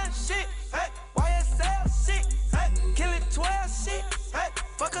slime shit, hey, YSL shit, hey, kill it 12 shit, hey,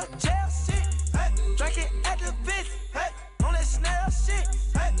 fuck up jail shit, hey, drink it at the bitch, hey, on that snail shit,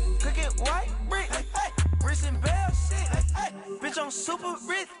 hey, cook it white brick, hey, hey, wrist and bell shit, hey, hey, bitch I'm super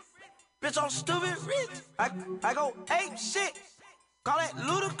rich, bitch I'm stupid rich, I go ape shit. Call that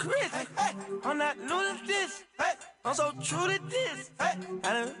ludicrous, hey, hey. I'm not new to this, hey. I'm so true to this, hey.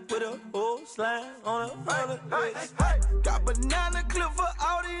 I done put a whole slime on a list. Got banana clip for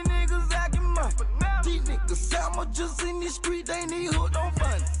all these niggas acting money. These niggas sandwiches in the street, they need hood on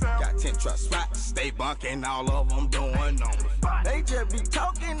fun. Got 10 truck spots, stay bunking, all of them doing numbers. They just be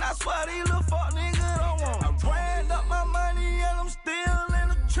talking, I swear these little fuck niggas don't want. I ran up my money and I'm still in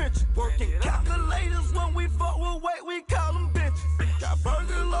the trenches. Working calculators when we fuck with weight, we call them bitches. Got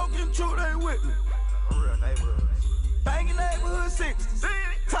Burger, Logan, True, they with me. Real neighborhood. Banging neighborhood 6.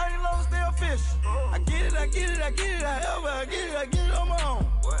 Tiny low, still fish. I get it, I get it, I get it, I get it on my own.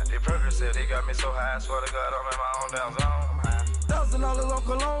 What? The burger said they got me so high, I swear to God, I'm in my own damn zone. I'm high. $1,000 on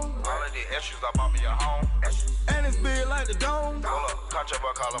cologne. All of the extras, I bought me a home. And it's big like the dome. Hold up, contract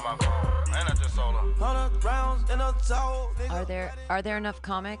boy calling my phone. And I just sold her. 100 rounds in a toe. Are there enough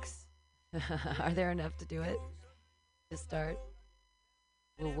comics? Are there enough to do it? To start?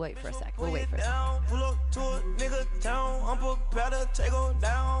 We'll wait for a sec. We'll wait for a sec. Pull up to a nigga town. I'm prepared to take her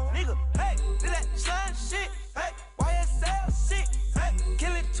down. Nigga, hey, do that slime shit. Hey, YSL shit. Hey,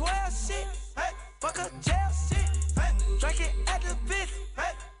 kill it 12 shit. Hey, fuck up jail shit. Hey, drink it at the bitch.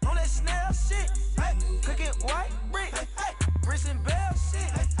 Hey, on that snail shit. Hey, cook it white brick. Hey, wrist and bell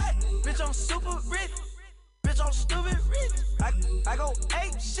shit. Hey, bitch, I'm super rich. Bitch, I'm stupid rich. I go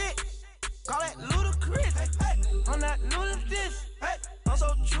ape shit. Call that ludicrous. Hey, I'm not new to this. Hey, I'm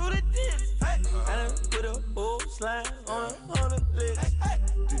so true to this. Hey, I done put a whole slime on the list.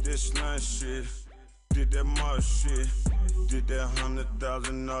 Did that slime shit, did that marsh shit, did that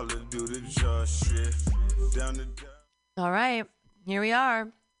 $100,000 do the job shit. Down the All right, here we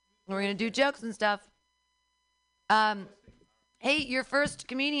are. We're gonna do jokes and stuff. Hey, your first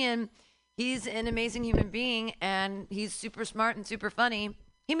comedian. He's an amazing human being, and he's super smart and super funny.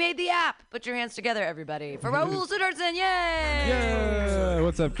 He made the app. Put your hands together, everybody, for Raul Sudarson. Yay! Yeah.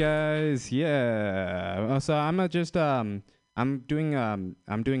 What's up, guys? Yeah. So I'm doing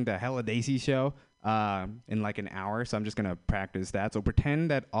the Hella Daisy show in like an hour. So I'm just gonna practice that. So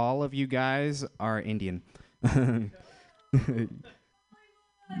pretend that all of you guys are Indian.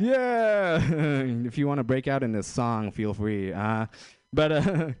 Yeah. If you want to break out in this song, feel free. But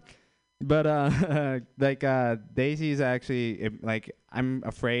Daisy is actually I'm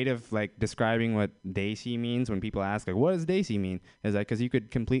afraid of like describing what Daisy means when people ask like, what does Daisy mean? Is that because you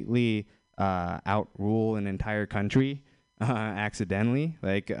could completely outrule an entire country accidentally?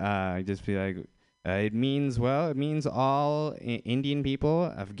 Just be like, it means all Indian people,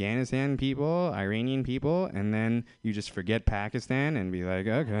 Afghanistan people, Iranian people, and then you just forget Pakistan and be like,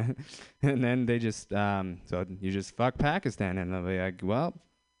 okay, and then they just so you just fuck Pakistan, and they'll be like, well.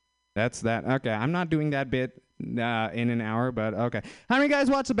 That's that. Okay, I'm not doing that bit in an hour, but okay. How many guys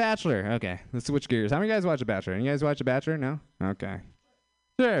watch The Bachelor? Okay, let's switch gears. How many guys watch The Bachelor? You guys watch The Bachelor? No? Okay.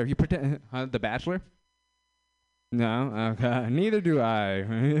 Sure, you pretend... The Bachelor? No? Okay. Neither do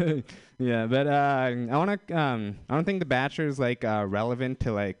I. Yeah, but I don't think The Bachelor is, relevant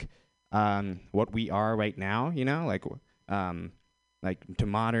to, what we are right now, you know? To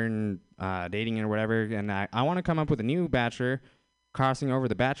modern dating or whatever. And I want to come up with a new Bachelor crossing over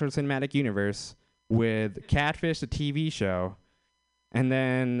the Bachelor Cinematic Universe with Catfish, the TV show, and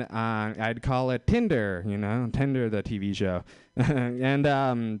then I'd call it Tinder, Tinder, the TV show,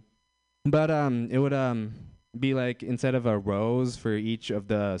 and it would be like, instead of a rose for each of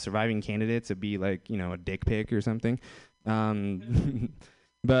the surviving candidates, it'd be like a dick pic or something,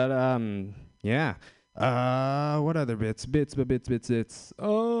 yeah. What other bits?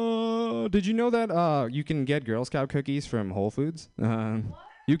 Oh, did you know that you can get Girl Scout cookies from Whole Foods?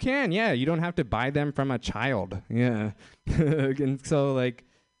 You can, yeah. You don't have to buy them from a child. Yeah. And so, if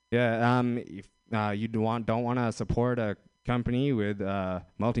you don't want to support a company with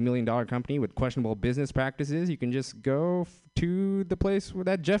multi-million-dollar company with questionable business practices, you can just go to the place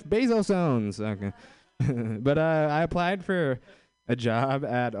that Jeff Bezos owns. Okay. But I applied for a job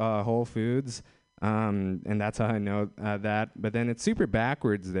at Whole Foods. And that's how I know that. But then it's super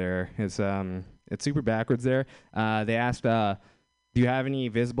backwards there. It's super backwards there. They asked do you have any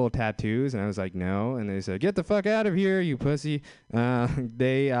visible tattoos? And I was like, no. And they said, get the fuck out of here, you pussy.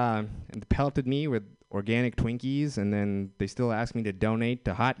 They pelted me with organic Twinkies, and then they still asked me to donate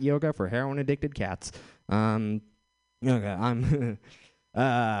to hot yoga for heroin-addicted cats. Okay,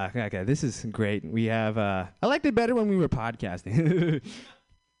 okay, this is great. We have, I liked it better when we were podcasting.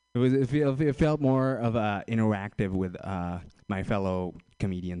 It felt more of interactive with my fellow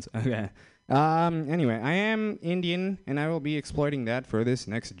comedians. Okay. Anyway, I am Indian, and I will be exploiting that for this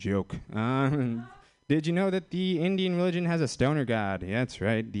next joke. Did you know that the Indian religion has a stoner god? Yeah, that's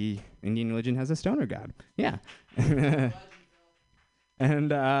right. The Indian religion has a stoner god. Yeah. And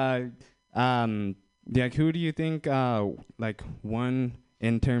like, who do you think like won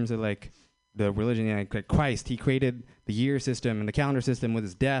in terms of like the religion? Like Christ, he created the year system and the calendar system with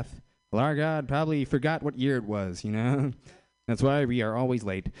his death. Well, our God probably forgot what year it was. You know, that's why we are always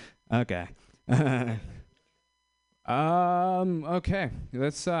late. Okay. Okay.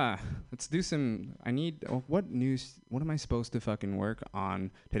 Let's do some. I need. What news? What am I supposed to fucking work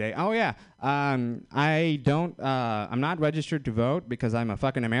on today? Oh yeah. I don't. I'm not registered to vote because I'm a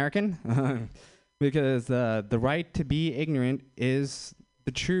fucking American. Because the right to be ignorant is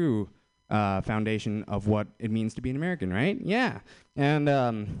the true foundation of what it means to be an American, right? Yeah. And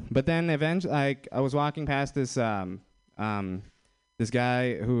but then eventually, like, I was walking past this this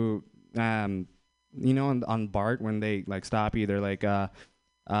guy who you know, on BART, when they like stop you, they're like,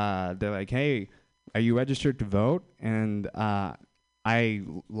 hey, are you registered to vote? And I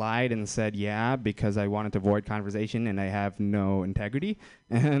lied and said yeah because I wanted to avoid conversation and I have no integrity.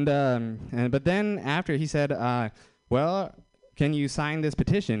 And but then after he said, well, can you sign this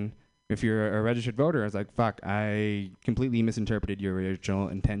petition if you're a registered voter? I was like, fuck, I completely misinterpreted your original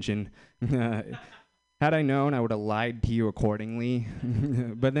intention. Had I known, I would have lied to you accordingly.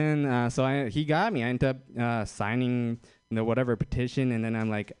 But then, he got me. I ended up signing the whatever petition, and then I'm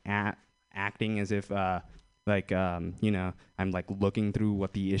like acting as if, you know, I'm like looking through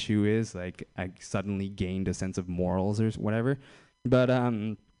what the issue is. Like I suddenly gained a sense of morals or whatever. But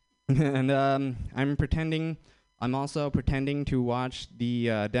I'm pretending. I'm also pretending to watch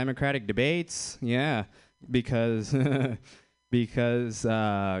the Democratic debates. Yeah, because because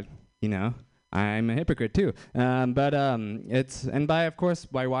you know. I'm a hypocrite too, but it's, and by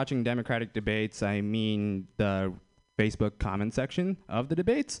watching Democratic debates, I mean the Facebook comment section of the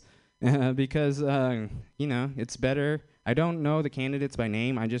debates, because you know, it's better. I don't know the candidates by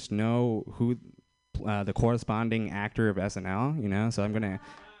name. I just know who the corresponding actor of SNL. You know, so I'm gonna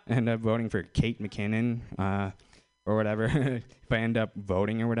end up voting for Kate McKinnon or whatever if I end up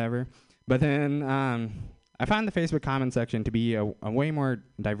voting or whatever. But then I found the Facebook comment section to be a way more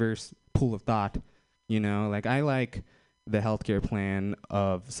diverse pool of thought. You know, like I like the healthcare plan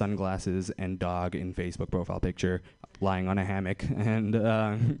of sunglasses and dog in Facebook profile picture, lying on a hammock, and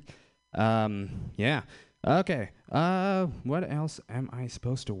yeah. Okay. What else am I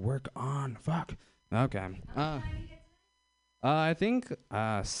supposed to work on? Fuck. Okay. I think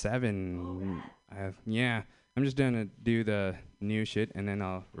 7. Yeah. I'm just gonna do the new shit and then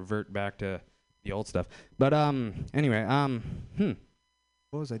I'll revert back to the old stuff. But anyway,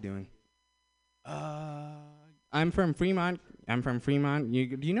 what was I doing? I'm from Fremont. Do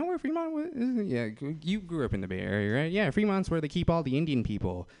you know where Fremont is? Yeah, you grew up in the Bay Area, right? Yeah, Fremont's where they keep all the Indian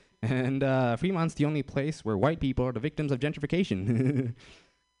people. And Fremont's the only place where white people are the victims of gentrification.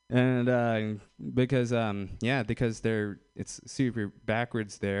 And because it's super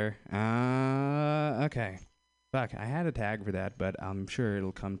backwards there. Okay. Fuck, I had a tag for that, but I'm sure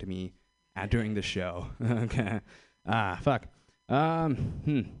it'll come to me during the show. Okay. Fuck.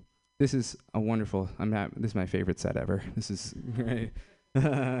 This is a wonderful. This is my favorite set ever. This is great.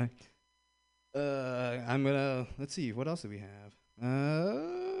 I'm gonna. Let's see. What else do we have?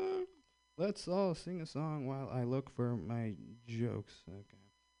 Let's all sing a song while I look for my jokes. Okay.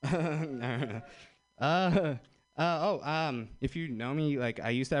 If you know me, like I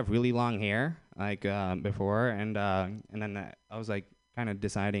used to have really long hair, like before, and then I was like kind of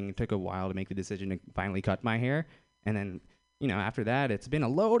deciding. It took a while to make the decision to finally cut my hair, and then. You know, after that, it's been a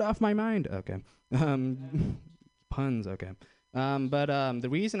load off my mind. Okay. Puns, okay. But the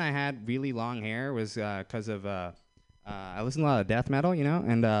reason I had really long hair was because of, I listen to a lot of death metal, you know,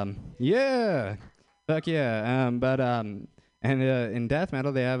 and, yeah. Fuck yeah. And in death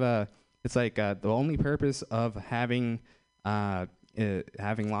metal, they have it's like the only purpose of having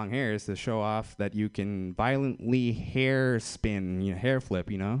long hair is to show off that you can violently hair spin, hair flip,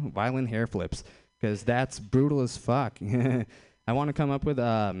 violent hair flips. Because that's brutal as fuck. I want to come up with,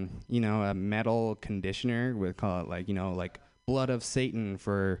 a metal conditioner. We call it like blood of Satan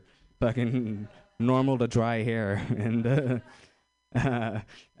for fucking normal to dry hair. And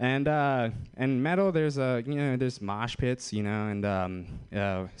And metal, there's there's mosh pits, and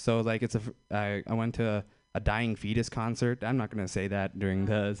so like I went to a Dying Fetus concert. I'm not gonna say that during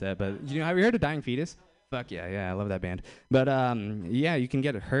the set, but have you heard of Dying Fetus? Fuck yeah, I love that band. But yeah, you can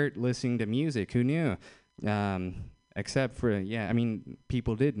get hurt listening to music. Who knew? Except for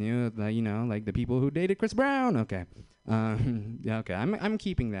people did knew, like the people who dated Chris Brown. Okay, yeah, okay. I'm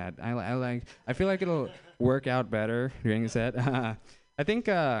keeping that. I feel like it'll work out better during the set. I think.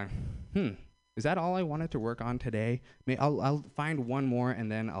 Is that all I wanted to work on today? I'll find one more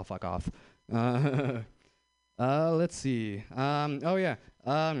and then I'll fuck off. Let's see. Oh yeah.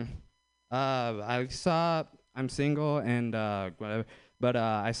 I'm single and whatever. But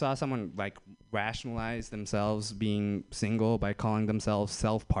I saw someone like rationalize themselves being single by calling themselves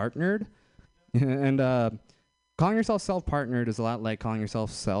self-partnered. And calling yourself self-partnered is a lot like calling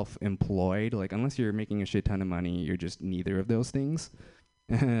yourself self-employed. Like, unless you're making a shit ton of money, you're just neither of those things.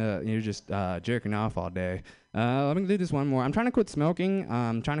 You're just jerking off all day. Let me do this one more. I'm trying to quit smoking.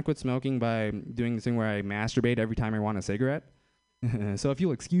 I'm trying to quit smoking by doing this thing where I masturbate every time I want a cigarette. So if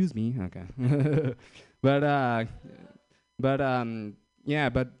you'll excuse me, okay. But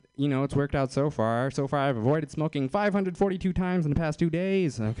it's worked out so far. So far, I've avoided smoking 542 times in the past 2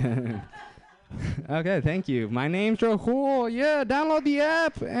 days. Okay. Okay, thank you. My name's Rahul. Yeah, download the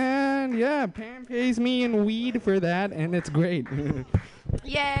app. And yeah, Pam pays me in weed for that, and it's great.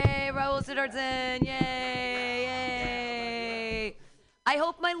 Yay, Rahul Siddharthan. Yay. I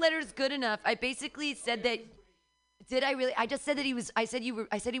hope my letter's good enough. I basically said that. Did I really? I just said that he was. I said he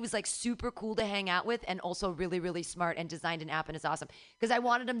was like super cool to hang out with, and also really, really smart, and designed an app, and it's awesome. Because I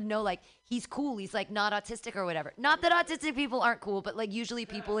wanted him to know, like, he's cool. He's like not autistic or whatever. Not that autistic people aren't cool, but like usually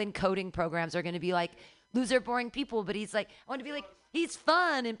people in coding programs are going to be like loser, boring people. But he's like, I want to be like, he's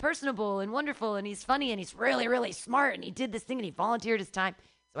fun and personable and wonderful, and he's funny, and he's really, really smart, and he did this thing, and he volunteered his time.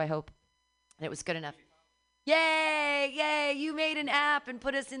 So I hope that it was good enough. Yay! You made an app and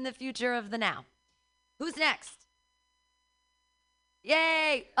put us in the future of the now. Who's next?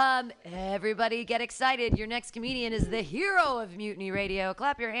 Yay! Everybody get excited. Your next comedian is the hero of Mutiny Radio.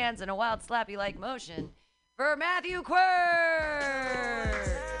 Clap your hands in a wild slappy-like motion for Matthew Quirk!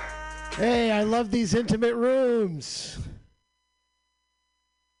 Hey, I love these intimate rooms.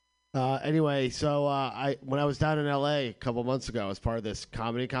 Anyway, so when I was down in L.A. a couple months ago, I was part of this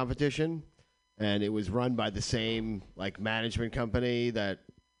comedy competition, and it was run by the same like management company that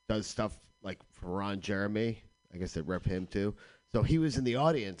does stuff like for Ron Jeremy. I guess they rep him too. So he was in the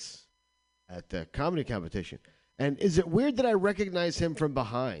audience at the comedy competition. And is it weird that I recognize him from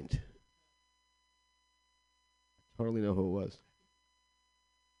behind? I totally know who it was.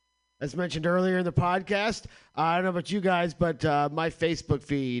 As mentioned earlier in the podcast, I don't know about you guys, but my Facebook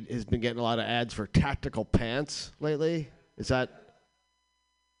feed has been getting a lot of ads for tactical pants lately. Is that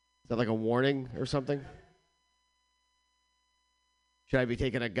like a warning or something? Should I be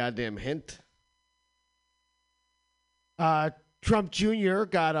taking a goddamn hint? Trump Jr.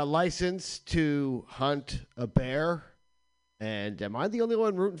 got a license to hunt a bear. And am I the only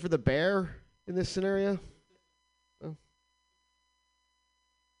one rooting for the bear in this scenario? Oh.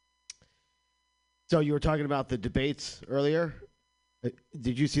 So you were talking about the debates earlier.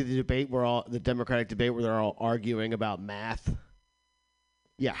 Did you see the debate the Democratic debate where they're all arguing about math?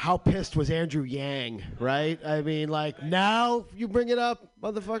 Yeah, how pissed was Andrew Yang, right? I mean, like, now you bring it up,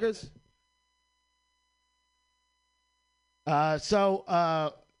 motherfuckers?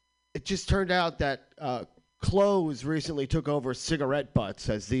 So it just turned out that clothes recently took over cigarette butts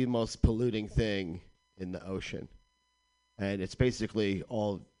as the most polluting thing in the ocean. And it's basically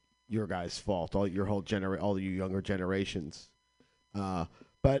all your guys' fault, all you younger generations.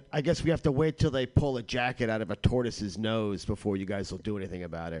 But I guess we have to wait till they pull a jacket out of a tortoise's nose before you guys will do anything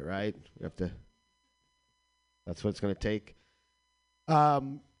about it, right? We have to. That's what it's going to take.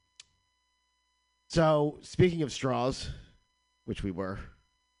 So speaking of straws, which we were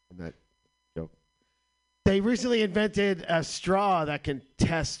in that joke, they recently invented a straw that can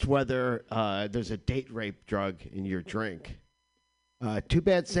test whether there's a date rape drug in your drink. Too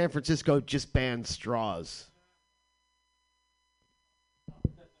bad San Francisco just banned straws.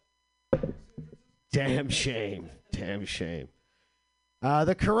 Damn shame. Damn shame.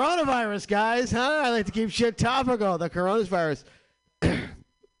 The coronavirus, guys, huh? I like to keep shit topical. The coronavirus.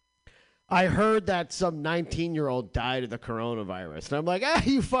 I heard that some 19-year-old died of the coronavirus. And I'm like,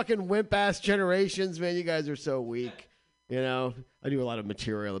 you fucking wimp-ass generations, man. You guys are so weak. You know? I do a lot of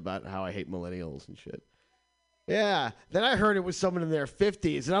material about how I hate millennials and shit. Yeah. Then I heard it was someone in their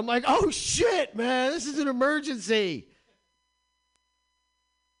 50s. And I'm like, oh, shit, man. This is an emergency.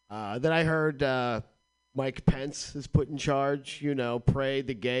 Then I heard Mike Pence is put in charge. Pray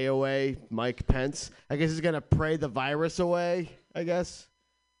the gay away, Mike Pence. I guess he's going to pray the virus away, I guess.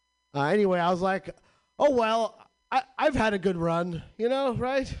 Anyway, I was like, oh, well, I've had a good run,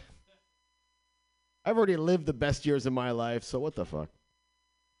 right? I've already lived the best years of my life, so what the fuck?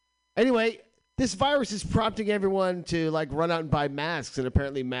 Anyway, this virus is prompting everyone to run out and buy masks, and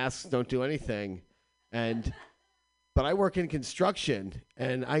apparently masks don't do anything. But I work in construction,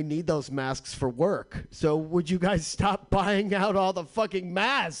 and I need those masks for work. So would you guys stop buying out all the fucking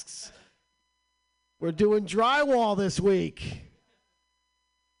masks? We're doing drywall this week.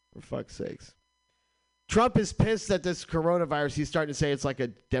 For fuck's sakes. Trump is pissed at this coronavirus. He's starting to say it's like a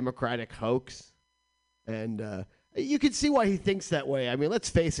Democratic hoax. And you can see why he thinks that way. I mean, let's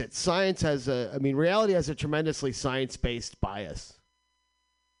face it. Reality has a tremendously science-based bias.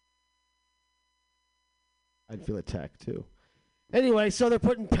 I'd feel attacked, too. Anyway, so they're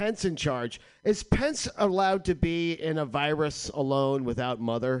putting Pence in charge. Is Pence allowed to be in a virus alone without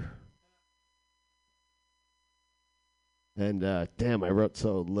mother? And, damn, I wrote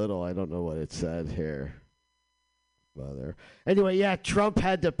so little. I don't know what it said here. Mother. Anyway, yeah, Trump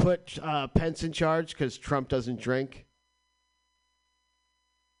had to put Pence in charge because Trump doesn't drink.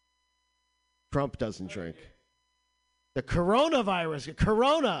 Trump doesn't drink. The coronavirus.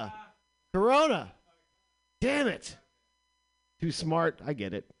 Corona. Damn it. Too smart. I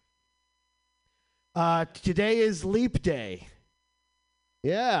get it. Today is Leap Day.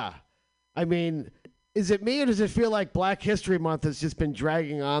 Yeah. I mean, is it me or does it feel like Black History Month has just been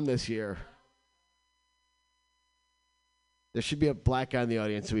dragging on this year? There should be a black guy in the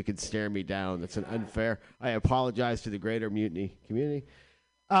audience so he can stare me down. That's an unfair. I apologize to the greater mutiny community.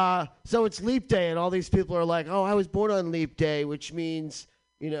 So it's Leap Day, and all these people are like, oh, I was born on Leap Day, which means,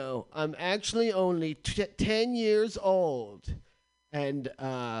 I'm actually only 10 years old. And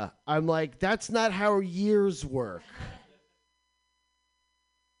I'm like, that's not how years work.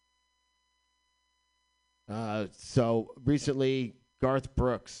 So recently, Garth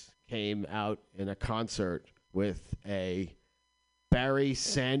Brooks came out in a concert with a Barry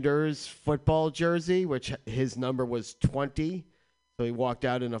Sanders football jersey, which his number was 20. So he walked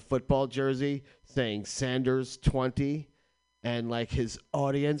out in a football jersey saying Sanders 20. And his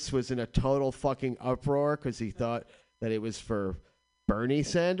audience was in a total fucking uproar because he thought that it was for Bernie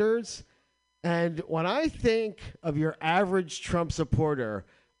Sanders. And when I think of your average Trump supporter,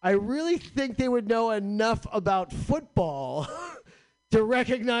 I really think they would know enough about football to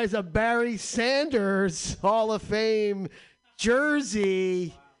recognize a Barry Sanders Hall of Fame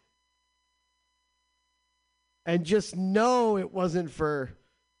jersey and just know it wasn't for...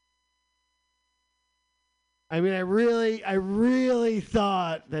 I really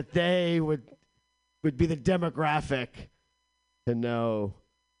thought that they would be the demographic to know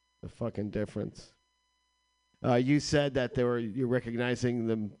the fucking difference. You said that you're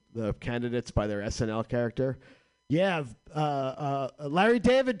recognizing the candidates by their SNL character. Yeah, Larry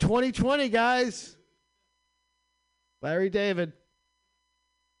David 2020, guys. Larry David.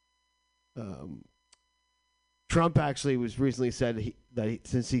 Trump actually was recently said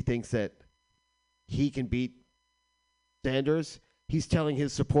since he thinks that he can beat Sanders, he's telling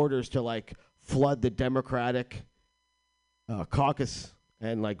his supporters to flood the Democratic caucus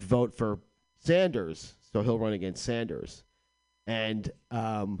and vote for Sanders, so he'll run against Sanders. And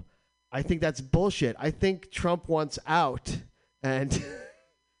I think that's bullshit. I think Trump wants out, and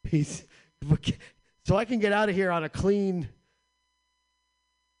so I can get out of here on a clean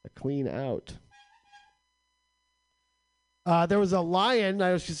out. There was a lion.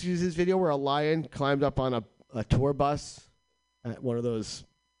 I was just using this video where a lion climbed up on a tour bus at one of those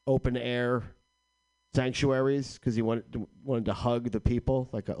open air sanctuaries because he wanted to hug the people.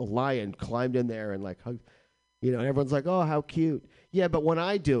 A lion climbed in there and hugged. And everyone's like, oh, how cute. Yeah, but when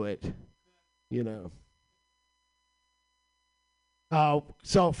I do it,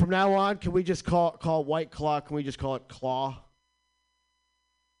 So from now on, can we just call White Claw? Can we just call it Claw?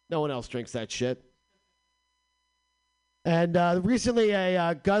 No one else drinks that shit. And recently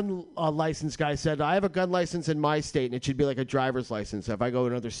a gun license guy said, I have a gun license in my state, and it should be like a driver's license. If I go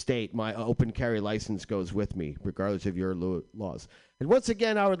to another state, my open carry license goes with me, regardless of your laws. And once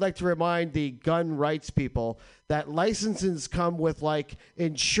again, I would like to remind the gun rights people that licenses come with,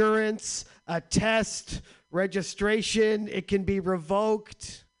 insurance, a test, registration. It can be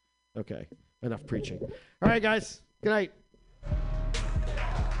revoked. Okay, enough preaching. All right, guys. Good night.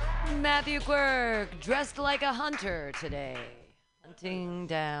 Matthew Quirk, dressed like a hunter today, hunting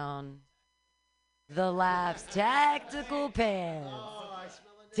down the laughs. Tactical Pants.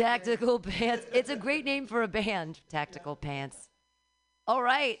 Tactical Pants. It's a great name for a band, Tactical Pants. All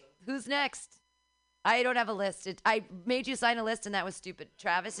right, who's next? I don't have a list. I made you sign a list, and that was stupid.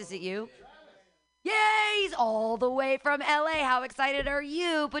 Travis, is it you? Yay! He's all the way from LA. How excited are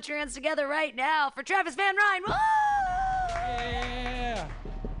you? Put your hands together right now for Travis Van Ryn. Woo! Yeah.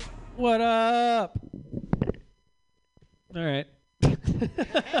 What up? All right.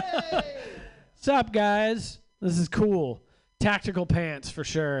 What's up, guys? This is cool. Tactical Pants for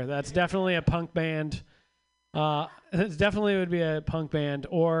sure. That's definitely a punk band. It definitely would be a punk band.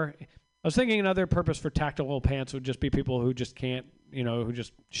 Or I was thinking another purpose for Tactical Pants would just be people who just can't, who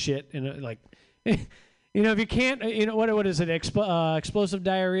just shit in like. If you can't, what is it, explosive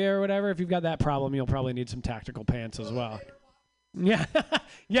diarrhea or whatever, if you've got that problem, you'll probably need some tactical pants as well. Yeah.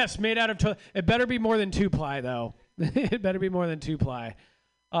 Yes, made out of it better be more than 2-ply, though. It better be more than 2-ply.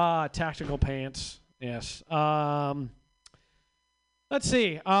 Tactical pants, yes. Let's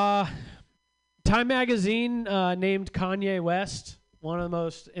see. Time Magazine named Kanye West one of the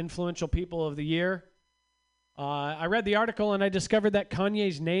most influential people of the year. I read the article and I discovered that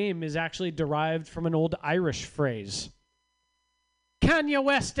Kanye's name is actually derived from an old Irish phrase. Kanye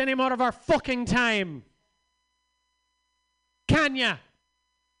West any more of our fucking time. Kanye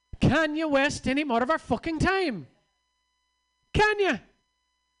West any more of our fucking time. Kanye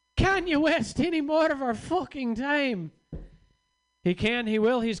West any more of our fucking time. He can, he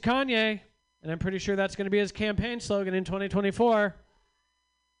will, he's Kanye. And I'm pretty sure that's going to be his campaign slogan in 2024.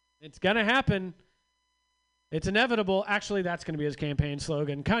 It's going to happen. It's inevitable. Actually, that's going to be his campaign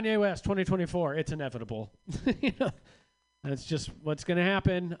slogan. Kanye West 2024. It's inevitable. That's just what's going to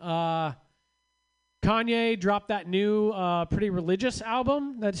happen. Kanye dropped that new pretty religious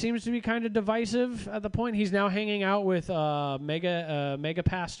album that seems to be kind of divisive at the point. He's now hanging out with mega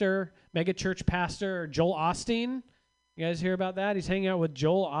church pastor Joel Osteen. You guys hear about that? He's hanging out with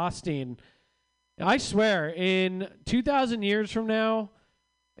Joel Osteen. I swear, in 2,000 years from now,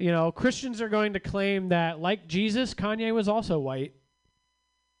 Christians are going to claim that, like Jesus, Kanye was also white.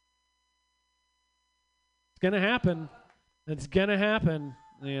 It's going to happen. It's going to happen,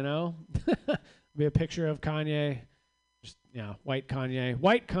 Be a picture of Kanye. Just, white Kanye.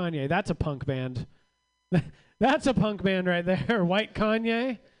 White Kanye. That's a punk band. That's a punk band right there. White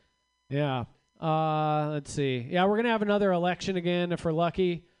Kanye. Yeah. Let's see. Yeah, we're going to have another election again if we're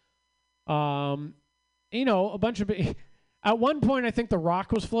lucky. A bunch of... At one point, I think The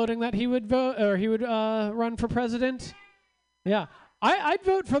Rock was floating that he would vote or he would run for president. Yeah. I'd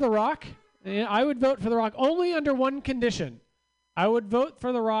vote for The Rock. I would vote for The Rock only under one condition. I would vote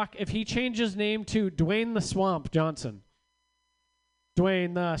for The Rock if he changed his name to Dwayne the Swamp Johnson.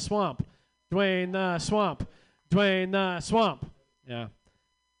 Dwayne the Swamp. Dwayne the Swamp. Dwayne the Swamp. Yeah.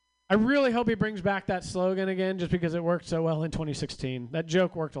 I really hope he brings back that slogan again just because it worked so well in 2016. That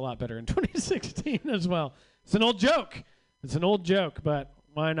joke worked a lot better in 2016 as well. It's an old joke. It's an old joke, but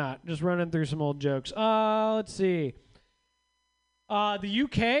why not? Just running through some old jokes. Let's see.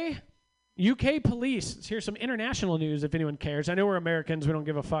 The UK police. Here's some international news if anyone cares. I know we're Americans. We don't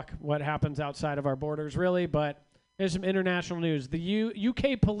give a fuck what happens outside of our borders, really, but here's some international news. The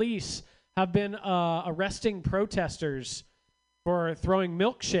UK police have been arresting protesters for throwing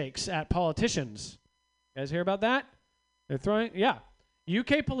milkshakes at politicians. You guys hear about that?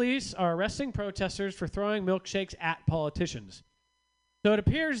 UK police are arresting protesters for throwing milkshakes at politicians. So it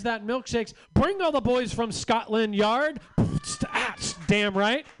appears that milkshakes bring all the boys from Scotland Yard. Damn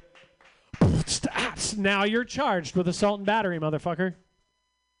right. Now you're charged with assault and battery, motherfucker.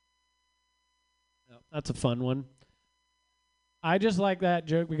 That's a fun one. I just like that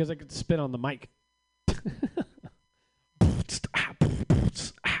joke because I could spit on the mic.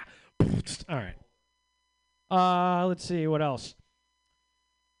 All right. Let's see what else.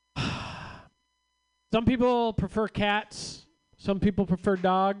 Some people prefer cats. Some people prefer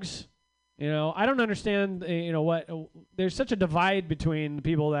dogs. I don't understand. There's such a divide between the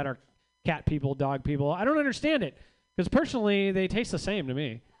people that are cat people, dog people. I don't understand it because personally, they taste the same to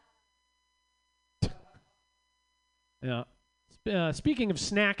me. Yeah. Speaking of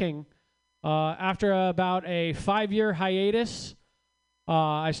snacking, after about a 5-year hiatus,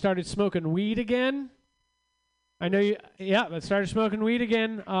 I started smoking weed again. I started smoking weed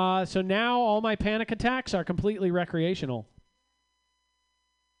again. So now all my panic attacks are completely recreational.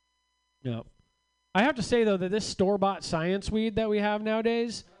 Yeah. I have to say, though, that this store-bought science weed that we have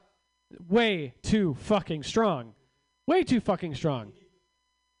nowadays, way too fucking strong. Way too fucking strong.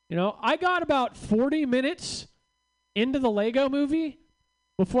 I got about 40 minutes into the Lego movie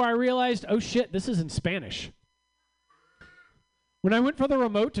before I realized, oh shit, this is in Spanish. When I went for the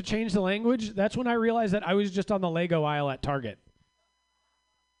remote to change the language, that's when I realized that I was just on the Lego aisle at Target.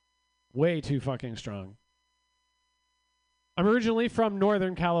 Way too fucking strong. I'm originally from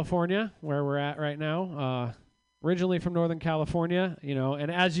Northern California, where we're at right now. Originally from Northern California,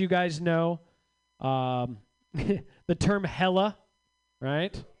 and as you guys know, the term hella,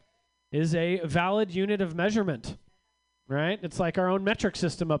 right, is a valid unit of measurement, right? It's like our own metric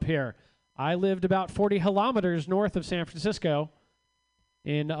system up here. I lived about 40 kilometers north of San Francisco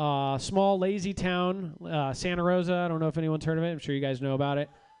in a small, lazy town, Santa Rosa. I don't know if anyone's heard of it. I'm sure you guys know about it.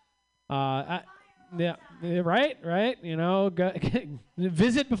 Yeah, right.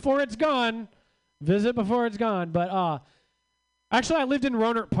 Visit before it's gone. Visit before it's gone. But actually, I lived in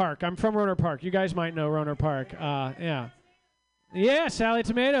Rohnert Park. I'm from Rohnert Park. You guys might know Rohnert Park. Yeah. Yeah, Sally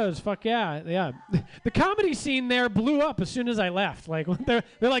Tomatoes. Fuck yeah, yeah. The comedy scene there blew up as soon as I left. Like they're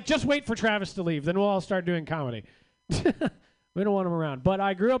like, just wait for Travis to leave, then we'll all start doing comedy. We don't want him around. But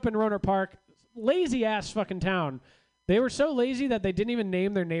I grew up in Rohnert Park, lazy ass fucking town. They were so lazy that they didn't even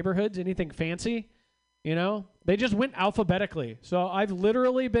name their neighborhoods anything fancy. They just went alphabetically. So I've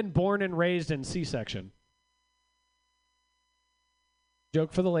literally been born and raised in C-section.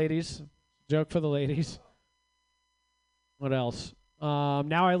 Joke for the ladies. Joke for the ladies. What else?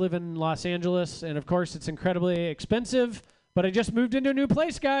 Now I live in Los Angeles, and of course it's incredibly expensive, but I just moved into a new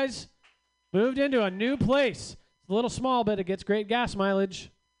place, guys. Moved into a new place. It's a little small, but it gets great gas mileage.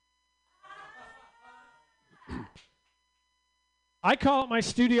 I call it my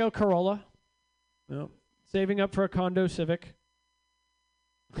studio Corolla. Well, saving up for a condo Civic.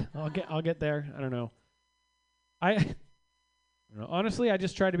 I'll get there. I don't know. Honestly, I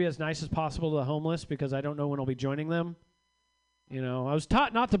just try to be as nice as possible to the homeless because I don't know when I'll be joining them. I was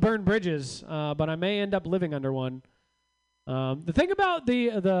taught not to burn bridges, but I may end up living under one. The thing about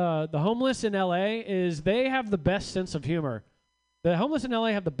the homeless in LA is they have the best sense of humor. The homeless in LA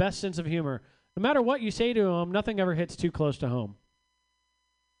have the best sense of humor. No matter what you say to them, nothing ever hits too close to home.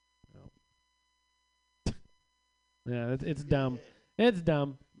 Yeah, it's dumb. It's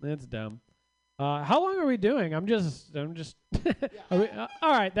dumb. It's dumb. How long are we doing? I'm just. All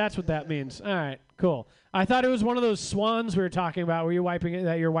right, that's what that means. All right, cool. I thought it was one of those swans we were talking about where you're wiping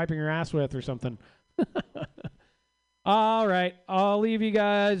your ass with or something. All right, I'll leave you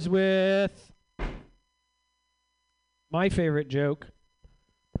guys with my favorite joke.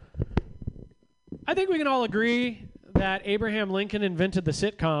 I think we can all agree that Abraham Lincoln invented the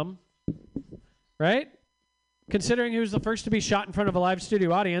sitcom, right? Considering he was the first to be shot in front of a live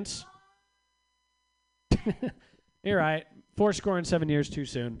studio audience. You're right. 7 years too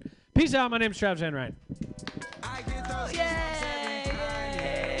soon. Peace out. My name's Travis Van Ryn.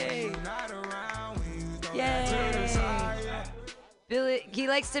 Yay! Billy, he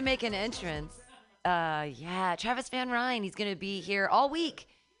likes to make an entrance. Travis Van Ryn. He's going to be here all week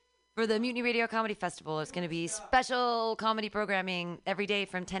for the Mutiny Radio Comedy Festival. It's going to be special comedy programming every day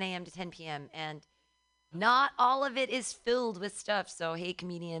from 10 a.m. to 10 p.m. And not all of it is filled with stuff. So, hey,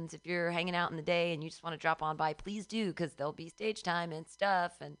 comedians, if you're hanging out in the day and you just want to drop on by, please do, because there'll be stage time and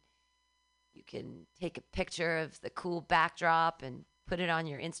stuff. And you can take a picture of the cool backdrop and put it on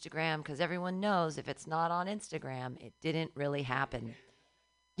your Instagram, because everyone knows if it's not on Instagram, it didn't really happen.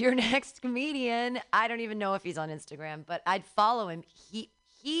 Your next comedian, I don't even know if he's on Instagram, but I'd follow him.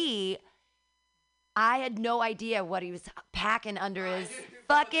 I had no idea what he was packing under his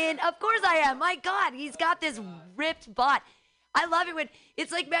fucking... Of course I am. My God, he's got this ripped butt. I love it when...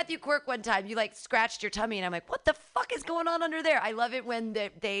 It's like Matthew Quirk one time. You, scratched your tummy, and I'm like, what the fuck is going on under there? I love it when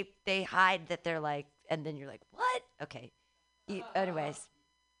they hide that they're like... And then you're like, what? Okay. Anyways.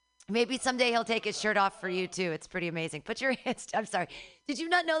 Maybe someday he'll take his shirt off for you, too. It's pretty amazing. Put your hands... I'm sorry. Did you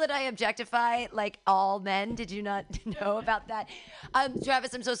not know that I objectify, all men? Did you not know about that?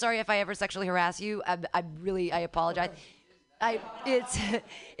 Travis, I'm so sorry if I ever sexually harass you. I apologize.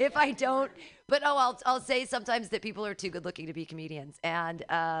 If I don't... But, I'll say sometimes that people are too good-looking to be comedians. And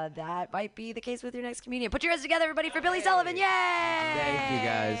that might be the case with your next comedian. Put your hands together, everybody, for Billy Sullivan. Yay! Thank you,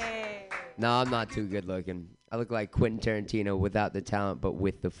 guys. No, I'm not too good-looking. I look like Quentin Tarantino without the talent, but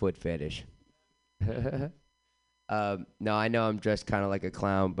with the foot fetish. No, I know I'm dressed kind of like a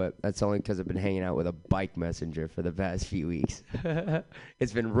clown, but that's only because I've been hanging out with a bike messenger for the past few weeks.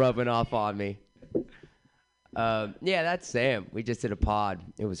 It's been rubbing off on me. Yeah, that's Sam. We just did a pod.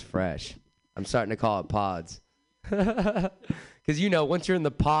 It was fresh. I'm starting to call it pods. Because, once you're in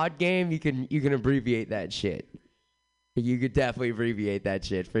the pod game, you can abbreviate that shit. You could definitely abbreviate that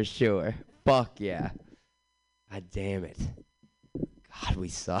shit for sure. Fuck yeah. God damn it. God, we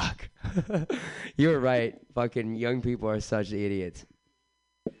suck. You were right. Fucking young people are such idiots.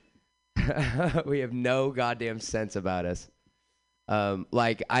 We have no goddamn sense about us.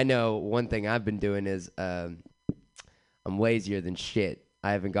 I know one thing I've been doing is I'm lazier than shit.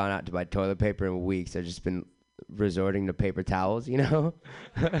 I haven't gone out to buy toilet paper in weeks. I've just been resorting to paper towels, you know?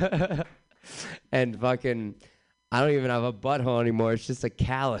 And fucking, I don't even have a butthole anymore. It's just a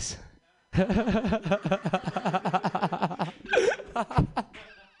callus.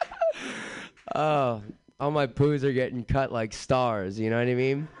 Oh, all my poos are getting cut like stars, you know what I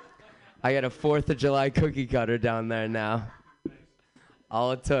mean? I got a 4th of July cookie cutter down there now.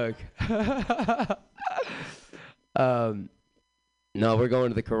 All it took. No, we're going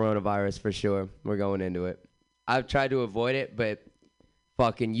to the coronavirus for sure. We're going into it. I've tried to avoid it, but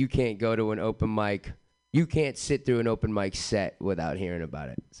fucking you can't go to an open mic. You can't sit through an open mic set without hearing about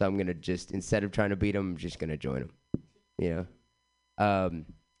it. So I'm going to just, instead of trying to beat them, I'm just going to join them. You know?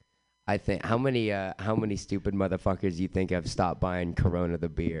 I think, how many stupid motherfuckers you think have stopped buying Corona the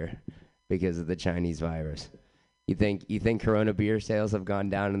beer because of the Chinese virus? You think Corona beer sales have gone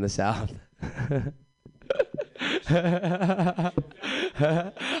down in the South?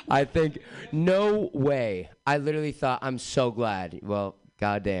 I think, no way. I literally thought, I'm so glad. Well,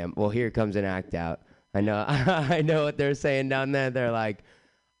 goddamn. Well, here comes an act out. I know I know what they're saying down there. They're like,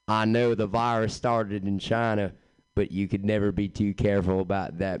 I know the virus started in China, but you could never be too careful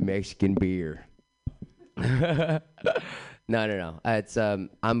about that Mexican beer. No. It's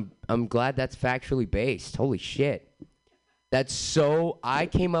I'm glad that's factually based. Holy shit. That's so, I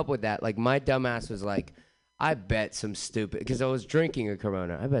came up with that. Like, my dumbass was like, I bet some stupid, because I was drinking a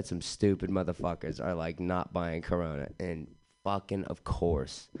Corona. I bet some stupid motherfuckers are like not buying Corona. And fucking of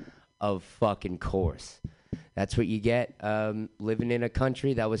course. That's what you get living in a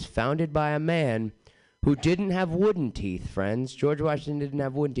country that was founded by a man who didn't have wooden teeth, friends. George Washington didn't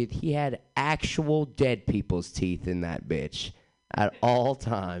have wooden teeth. He had actual dead people's teeth in that bitch at all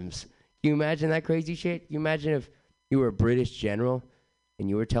times. Can you imagine that crazy shit? Can you imagine if you were a British general and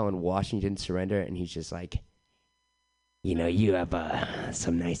you were telling Washington surrender and he's just like, you know, you have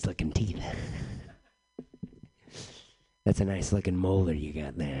some nice looking teeth. That's a nice looking molar you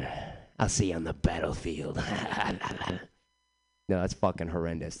got there. I'll see you on the battlefield. No, that's fucking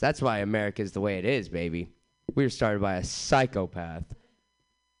horrendous. That's why America's the way it is, baby. We were started by a psychopath.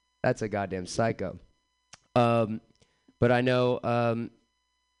 That's a goddamn psycho. But I know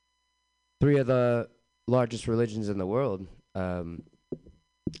 3 of the largest religions in the world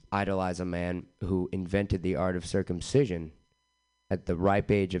idolize a man who invented the art of circumcision at the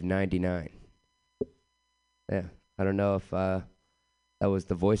ripe age of 99. Yeah, I don't know if that was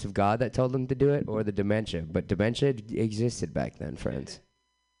the voice of God that told him to do it or the dementia, but dementia existed back then, friends.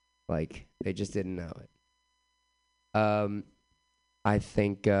 Like, they just didn't know it. I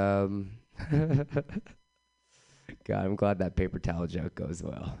think, God, I'm glad that paper towel joke goes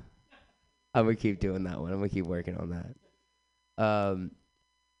well. I'm going to keep doing that one. I'm going to keep working on that.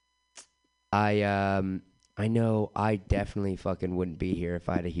 I know I definitely fucking wouldn't be here if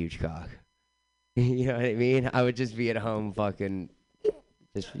I had a huge cock. You know what I mean? I would just be at home fucking,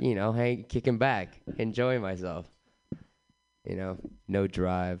 just, you know, kicking back, enjoying myself. You know, no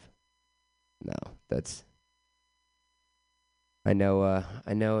drive. No, that's, I know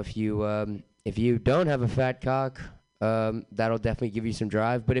if you don't have a fat cock, that'll definitely give you some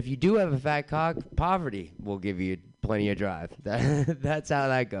drive. But if you do have a fat cock, poverty will give you plenty of drive. That's how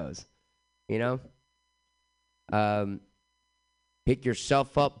that goes. You know? Pick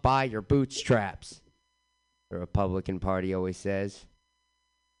yourself up by your bootstraps, the Republican Party always says.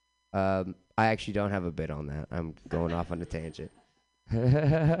 I actually don't have a bit on that. I'm going off on a tangent.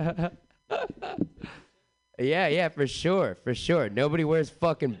 Yeah, for sure. Nobody wears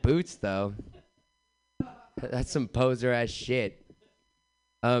fucking boots, though. That's some poser-ass shit.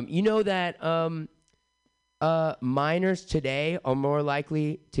 You know that miners today are more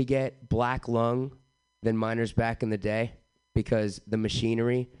likely to get black lung than miners back in the day because the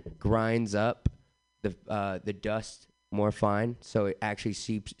machinery grinds up the dust more fine, so it actually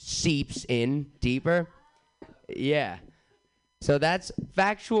seeps in deeper. Yeah. So that's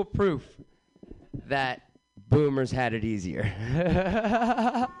factual proof that boomers had it easier.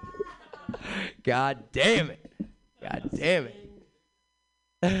 God damn it. God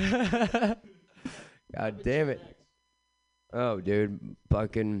damn it. Oh, dude,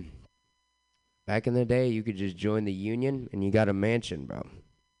 fucking back in the day, you could just join the union and you got a mansion, bro.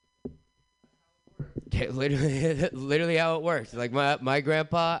 Literally how it works. Like my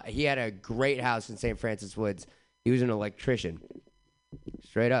grandpa, he had a great house in St. Francis Woods. He was an electrician.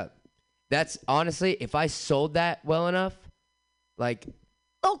 Straight up. That's honestly, if I sold that well enough, like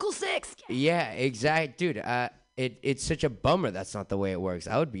Local 6. yeah, exact, dude. It's such a bummer that's not the way it works.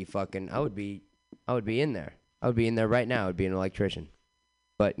 I would be in there. I would be in there right now. I would be an electrician.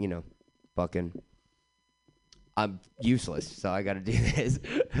 But, you know, fucking I'm useless, so I got to do this.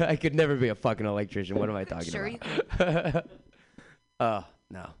 I could never be a fucking electrician. What am I talking Sure about? Oh,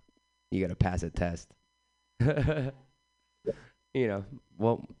 no. You got to pass a test.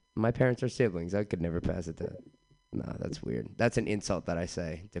 Well, my parents are siblings. I could never pass a test. No, that's weird. That's an insult that I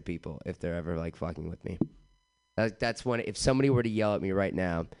say to people if they're ever, like, fucking with me. That's when, if somebody were to yell at me right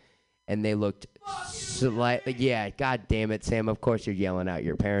now and they looked slightly, yeah, God damn it, Sam, of course you're yelling out.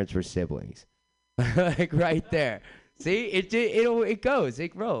 Your parents were siblings. Like, right there. See? It goes.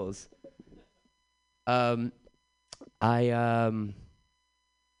 It rolls. I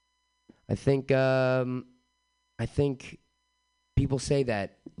think people say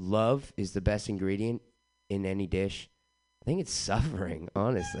that love is the best ingredient in any dish. I think it's suffering,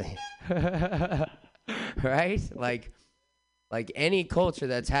 honestly. Right? Like any culture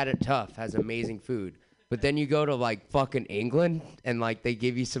that's had it tough has amazing food. But then you go to like fucking England and like they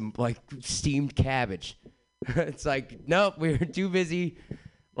give you some like steamed cabbage. It's like, nope, we're too busy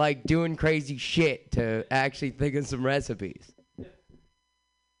like doing crazy shit to actually think of some recipes.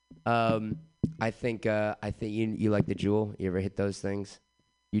 I think you like the Juul. You ever hit those things?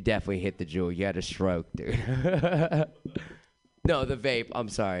 You definitely hit the Juul. You had a stroke, dude. No, the vape. I'm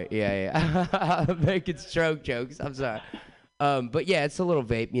sorry. Yeah. I'm making stroke jokes. I'm sorry. But yeah, it's a little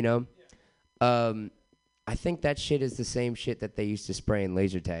vape, you know. I think that shit is the same shit that they used to spray in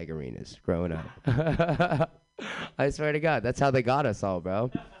laser tag arenas growing up. I swear to God, that's how they got us all,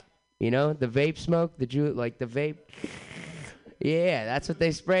 bro. You know, the vape smoke, the Juul, like the vape. Yeah, that's what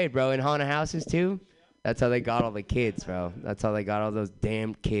they sprayed, bro. In haunted houses too. That's how they got all the kids, bro. That's how they got all those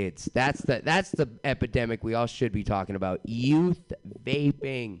damn kids. That's the epidemic we all should be talking about. Youth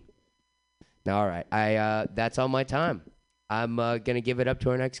vaping. Now, all right, that's all my time. I'm gonna give it up to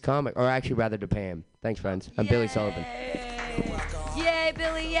our next comic, or actually rather to Pam. Thanks, friends. I'm Billy Sullivan. Yay,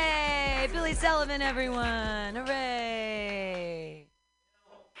 Billy! Yay, Billy Sullivan, everyone! Hooray!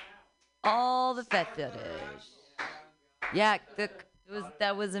 All the fet footage. Yeah,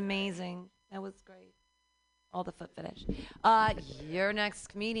 that was amazing. That was great. All the foot fetish. Your next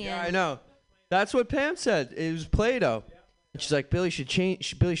comedian. Yeah, I know. That's what Pam said. It was Play-Doh. And she's like, Billy should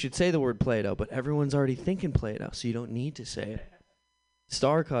say the word Play-Doh, but everyone's already thinking Play-Doh, so you don't need to say it.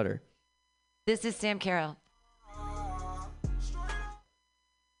 Star Cutter. This is Sam Carroll.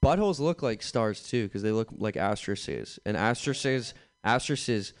 Buttholes look like stars too, because they look like asterisks. And asterisks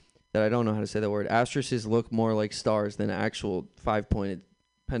that I don't know how to say that word. Asterisks look more like stars than actual 5-pointed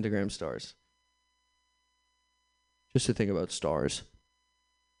pentagram stars. Just to think about stars.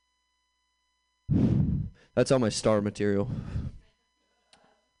 That's all my star material.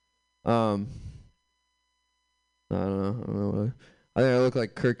 I don't know. I think I look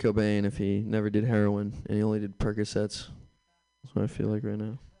like Kurt Cobain if he never did heroin and he only did Percocets. That's what I feel like right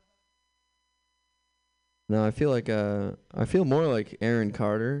now. No, I feel more like Aaron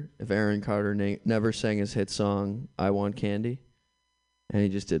Carter if Aaron Carter never sang his hit song "I Want Candy," and he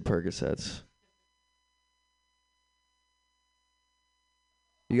just did Percocets.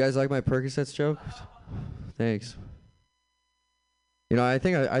 You guys like my Percocets joke? Thanks. You know, I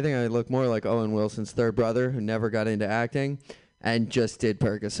think I look more like Owen Wilson's third brother who never got into acting and just did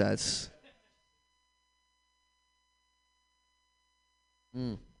Percocets.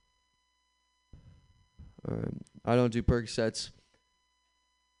 I don't do Percocets.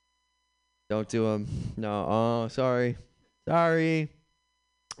 Don't do them. No. Oh, sorry. I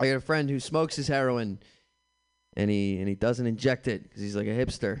got a friend who smokes his heroin, and he doesn't inject it because he's like a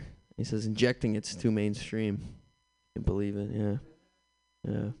hipster. He says injecting it's too mainstream. Can't believe it.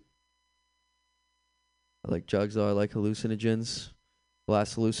 Yeah. I like drugs though. I like hallucinogens. The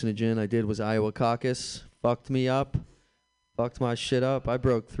last hallucinogen I did was Iowa caucus. Fucked me up. Fucked my shit up. I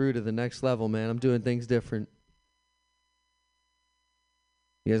broke through to the next level, man. I'm doing things different.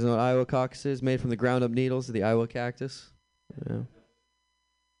 You guys know what Iowa caucus is? Made from the ground up needles of the Iowa cactus.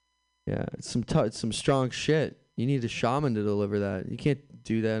 Yeah, it's some strong shit. You need a shaman to deliver that. You can't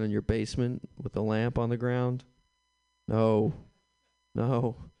do that in your basement with a lamp on the ground. No.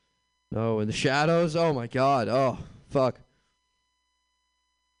 In the shadows? Oh my God. Oh, fuck.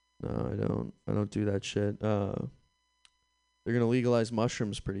 No, I don't do that shit. They're going to legalize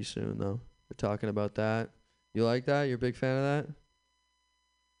mushrooms pretty soon, though. They're talking about that. You like that? You're a big fan of that?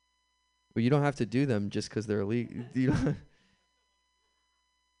 Well, you don't have to do them just because they're illegal.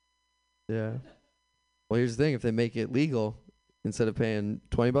 Yeah. Well, here's the thing. If they make it legal, instead of paying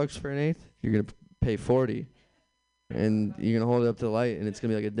 $20 for an eighth, you're going to pay $40. And you're going to hold it up to the light, and it's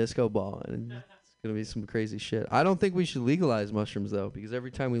going to be like a disco ball. And it's going to be some crazy shit. I don't think we should legalize mushrooms, though, because every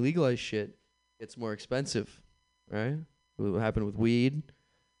time we legalize shit, it's more expensive, right? What happened with weed,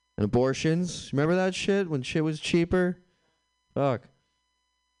 And abortions. Remember that shit when shit was cheaper? Fuck.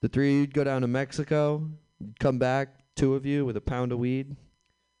 The three of you'd go down to Mexico, you'd come back, 2 of you with a pound of weed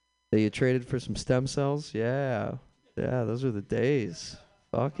that you traded for some stem cells. Yeah. Yeah, those are the days.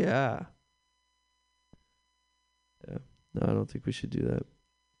 Fuck yeah. Yeah. No, I don't think we should do that.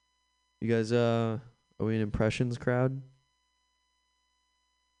 You guys, are we an impressions crowd?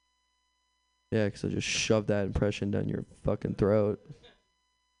 Yeah, 'cause I'll just shove that impression down your fucking throat.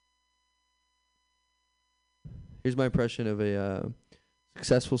 Here's my impression of a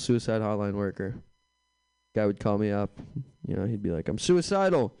successful suicide hotline worker. Guy would call me up. You know, he'd be like, I'm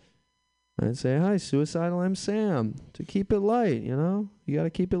suicidal. I'd say, hi, suicidal, I'm Sam. To keep it light, you know? You got to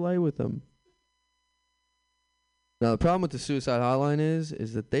keep it light with them. Now, the problem with the suicide hotline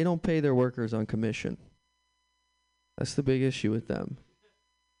is that they don't pay their workers on commission. That's the big issue with them.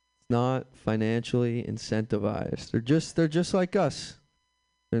 It's not financially incentivized. They're just like us.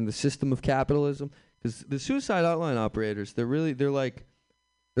 They're in the system of capitalism. Because the suicide hotline operators, they're like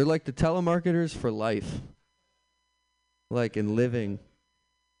the telemarketers for life. Like in living.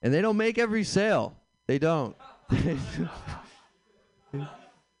 And they don't make every sale. They don't.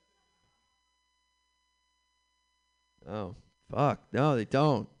 Oh, fuck. No, they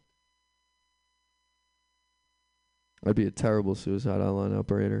don't. I'd be a terrible suicide hotline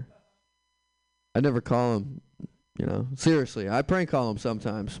operator. I'd never call them, you know. Seriously, I prank call them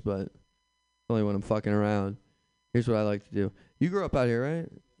sometimes, but only when I'm fucking around. Here's what I like to do. You grew up out here, right?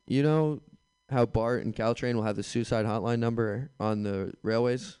 You know how BART and Caltrain will have the suicide hotline number on the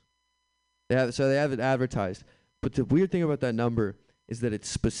railways? They have it advertised. But the weird thing about that number is that it's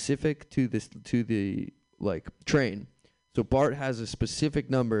specific to the like train. So BART has a specific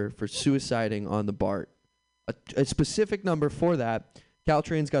number for suiciding on the BART. A specific number for that.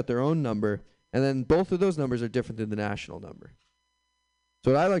 Caltrain's got their own number, and then both of those numbers are different than the national number.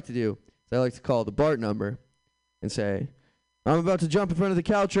 So what I like to do is I like to call the BART number and say, I'm about to jump in front of the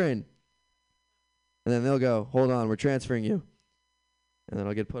Caltrain. And then they'll go, hold on, we're transferring you. And then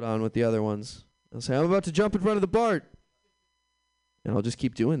I'll get put on with the other ones. I'll say, I'm about to jump in front of the BART. And I'll just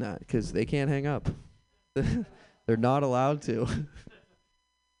keep doing that because they can't hang up. They're not allowed to.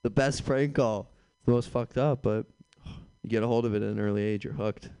 The best prank call. It's the most fucked up, but you get a hold of it at an early age, you're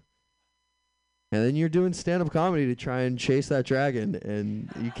hooked. And then you're doing stand-up comedy to try and chase that dragon, and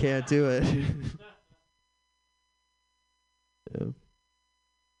you can't do it. Yeah.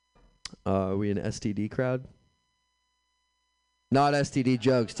 Are we an STD crowd? Not STD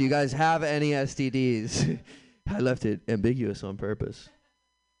jokes. Do you guys have any STDs? I left it ambiguous on purpose.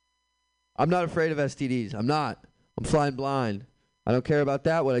 I'm not afraid of STDs. I'm not. I'm flying blind. I don't care about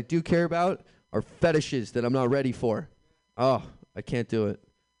that. What I do care about are fetishes that I'm not ready for. Oh, I can't do it.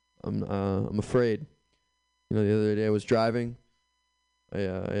 I'm afraid. You know, the other day I was driving. I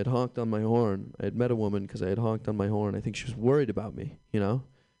had honked on my horn. I had met a woman because I had honked on my horn. I think she was worried about me, you know.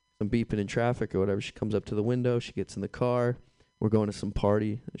 I'm beeping in traffic or whatever. She comes up to the window. She gets in the car. We're going to some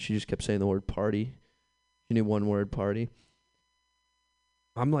party. She just kept saying the word party. She knew one word, party.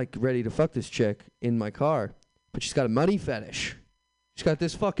 I'm like ready to fuck this chick in my car. But she's got a money fetish. She's got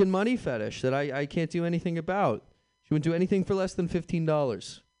this fucking money fetish that I can't do anything about. She wouldn't do anything for less than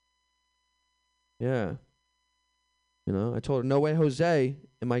 $15. Yeah. You know, I told her, no way, Jose,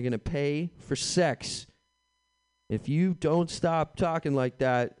 am I going to pay for sex. If you don't stop talking like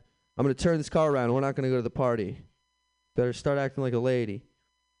that, I'm going to turn this car around. We're not going to go to the party. Better start acting like a lady.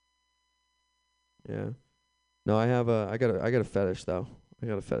 Yeah. No, I got a fetish, though. I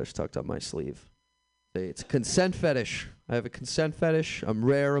got a fetish tucked up my sleeve. It's a consent fetish. I have a consent fetish. I'm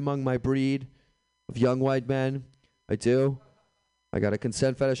rare among my breed of young white men. I do. I got a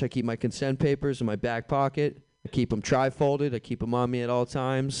consent fetish. I keep my consent papers in my back pocket. I keep them tri-folded. I keep them on me at all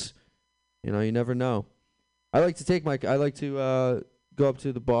times. You know, you never know. I like to go out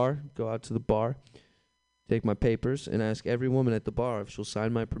to the bar, take my papers, and ask every woman at the bar if she'll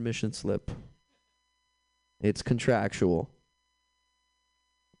sign my permission slip. It's contractual.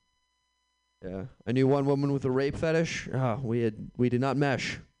 Yeah. I knew one woman with a rape fetish. We did not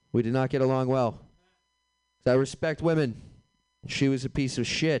mesh. We did not get along well. I respect women. She was a piece of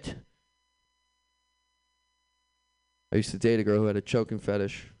shit. I used to date a girl who had a choking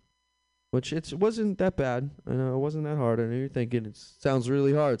fetish, which it wasn't that bad. I know it wasn't that hard. I know you're thinking it sounds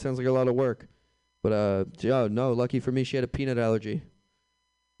really hard. It sounds like a lot of work. But, no, lucky for me, she had a peanut allergy.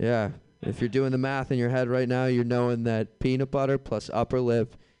 Yeah. If you're doing the math in your head right now, you're knowing that peanut butter plus upper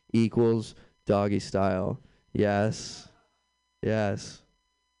lip equals doggy style. Yes. Yes.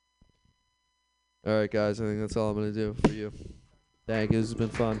 All right, guys. I think that's all I'm going to do for you. Thank you. This has been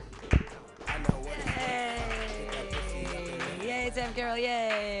fun. Yay, it, Sam Carroll.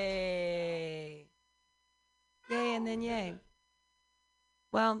 Yay. Yay, and then yay.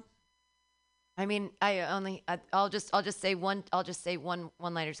 Well, I mean, I'll just say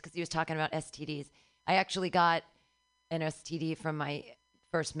one-liners because he was talking about STDs. I actually got an STD from my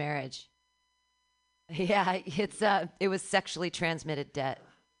first marriage. Yeah, it was sexually transmitted debt.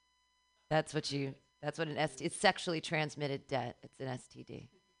 That's what an STD. It's sexually transmitted debt. It's an STD.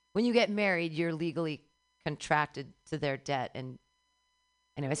 When you get married, you're legally contracted to their debt. And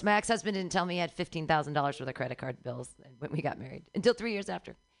anyways, my ex-husband didn't tell me he had $15,000 worth of credit card bills when we got married until 3 years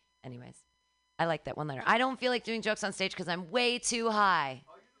after. Anyways, I like that one-liner. I don't feel like doing jokes on stage because I'm way too high.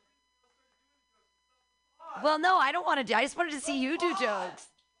 Well, no, I don't want to do. I just wanted to see you do jokes.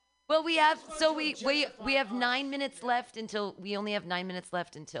 Well, we have 9 minutes left until we only have 9 minutes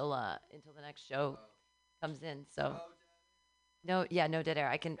left until the next show comes in. So no dead air.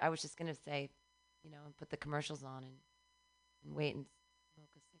 I was just gonna say, put the commercials on and wait and smoke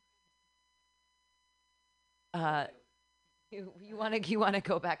a cigarette. You wanna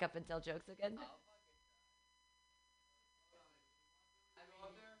go back up and tell jokes again?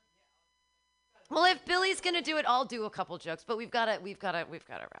 Well, if Billy's gonna do it, I'll do a couple jokes, but we've gotta wrap it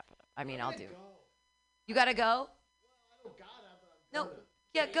up. I mean, I'll do. You gotta go? No.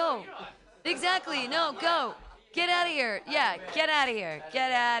 Yeah, go. Exactly. No, go. Get out of here. Yeah, get out of here.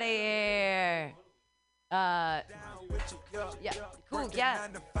 Get out of here. Yeah. Cool. Yeah.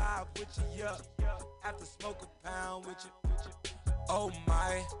 After smoke a pound with you. Oh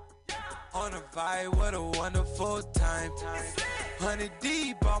my. On a vibe, what a wonderful time. 100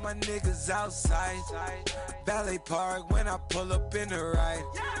 deep, all my niggas outside. Valet Park when I pull up in the ride.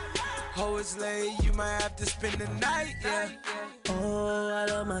 Oh, it's late, you might have to spend the night, yeah. Oh, I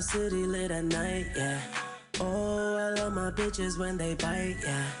love my city lit at night, yeah. Oh, I love my bitches when they bite,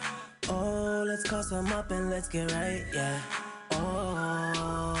 yeah. Oh, let's call some up and let's get right, yeah.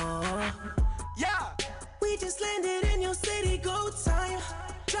 Oh, yeah. We just landed in your city, go time.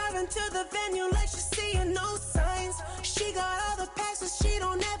 Driving to the venue like she's seeing no signs. She got all the passes, she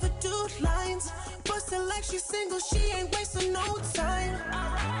don't ever do lines. Bustin' like she's single, she ain't wasting no time.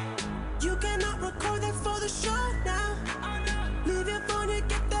 You cannot record that for the show now. Leave your phone, you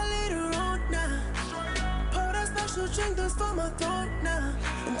get that later on now. Pour that special drink, that's for my throat now.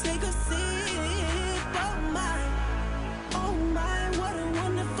 And take a sip, oh my, what a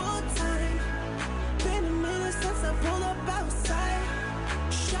wonderful time. Been a minute since I pulled up outside.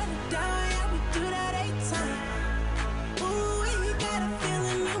 Shut it down, yeah, we do that 8 times. Ooh, we got a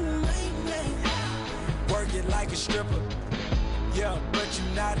feeling on the mind. Work it like a stripper, yeah, but you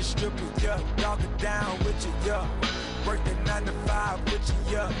not a stripper, yeah. Dog it down with you, yeah. Work the 9 to 5 with you,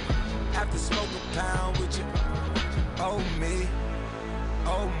 yeah. After smoke a pound with you. Oh me,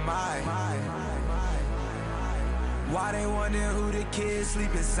 oh my. Why they wonder who the kids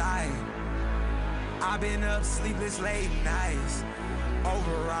sleep inside? I've been up sleepless late nights.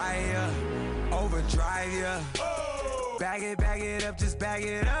 Override ya, overdrive ya. Bag it up, just bag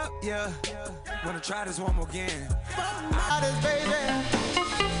it up, yeah. Wanna try this one more again. This baby,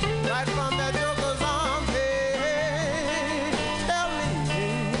 right from that joker's armpit. Tell me,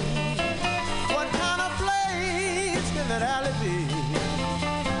 what kind of place can that alley be?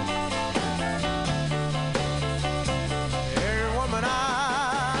 Every woman I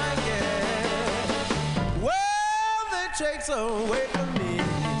get, well, they takes away from me.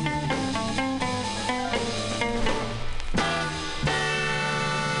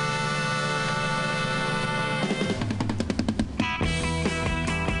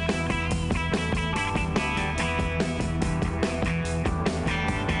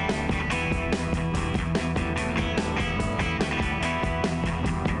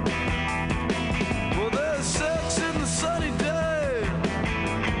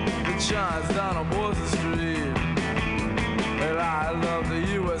 Shines down on Boylston Street. And I love the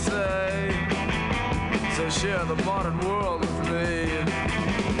USA, so share the modern world with me.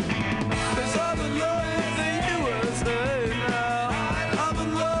 'Cause I'm in love with the USA now. I'm in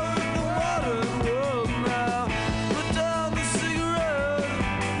love with the modern world now. Put down the cigarette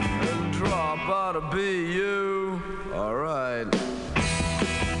and drop out a BU. All right.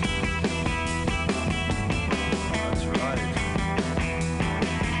 That's right.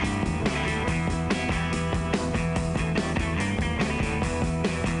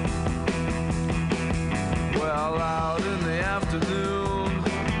 Well, out in the afternoon,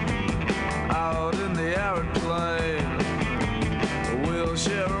 out in the arid plain, we'll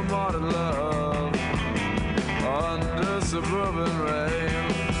share a modern love under suburban rain.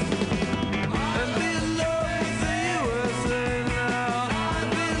 And be in love with the USA now, and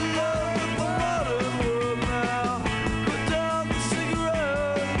be in love with the modern world now. Put down the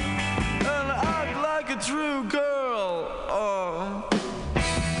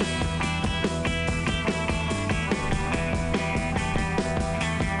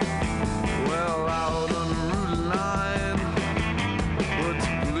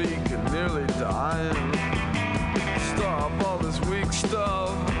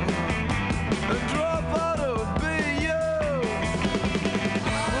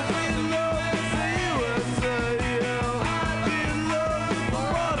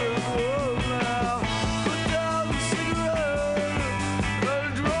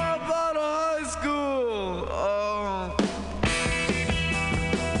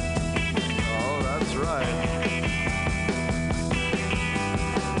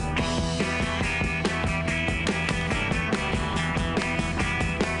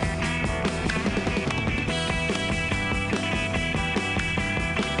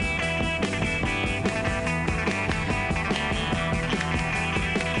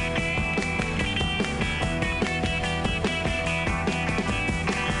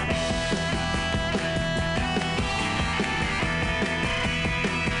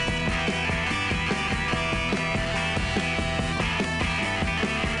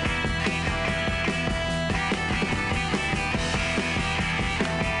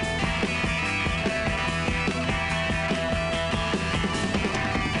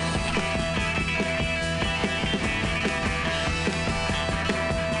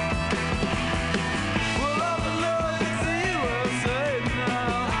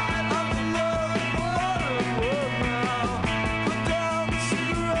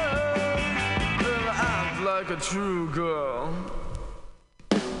like a true girl.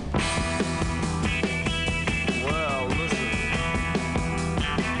 Well, listen.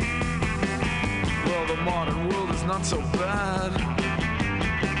 Well, the modern world is not so bad.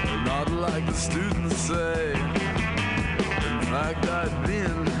 Not like the students say. In fact, I'd be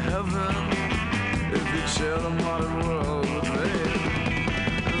in heaven if you'd share the modern world with me.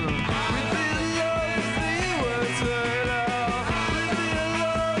 We'd be in love if the words laid out. We'd be in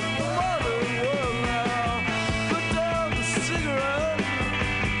love with the modern world now. Put down the cigarette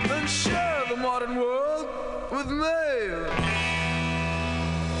and share the modern world with me.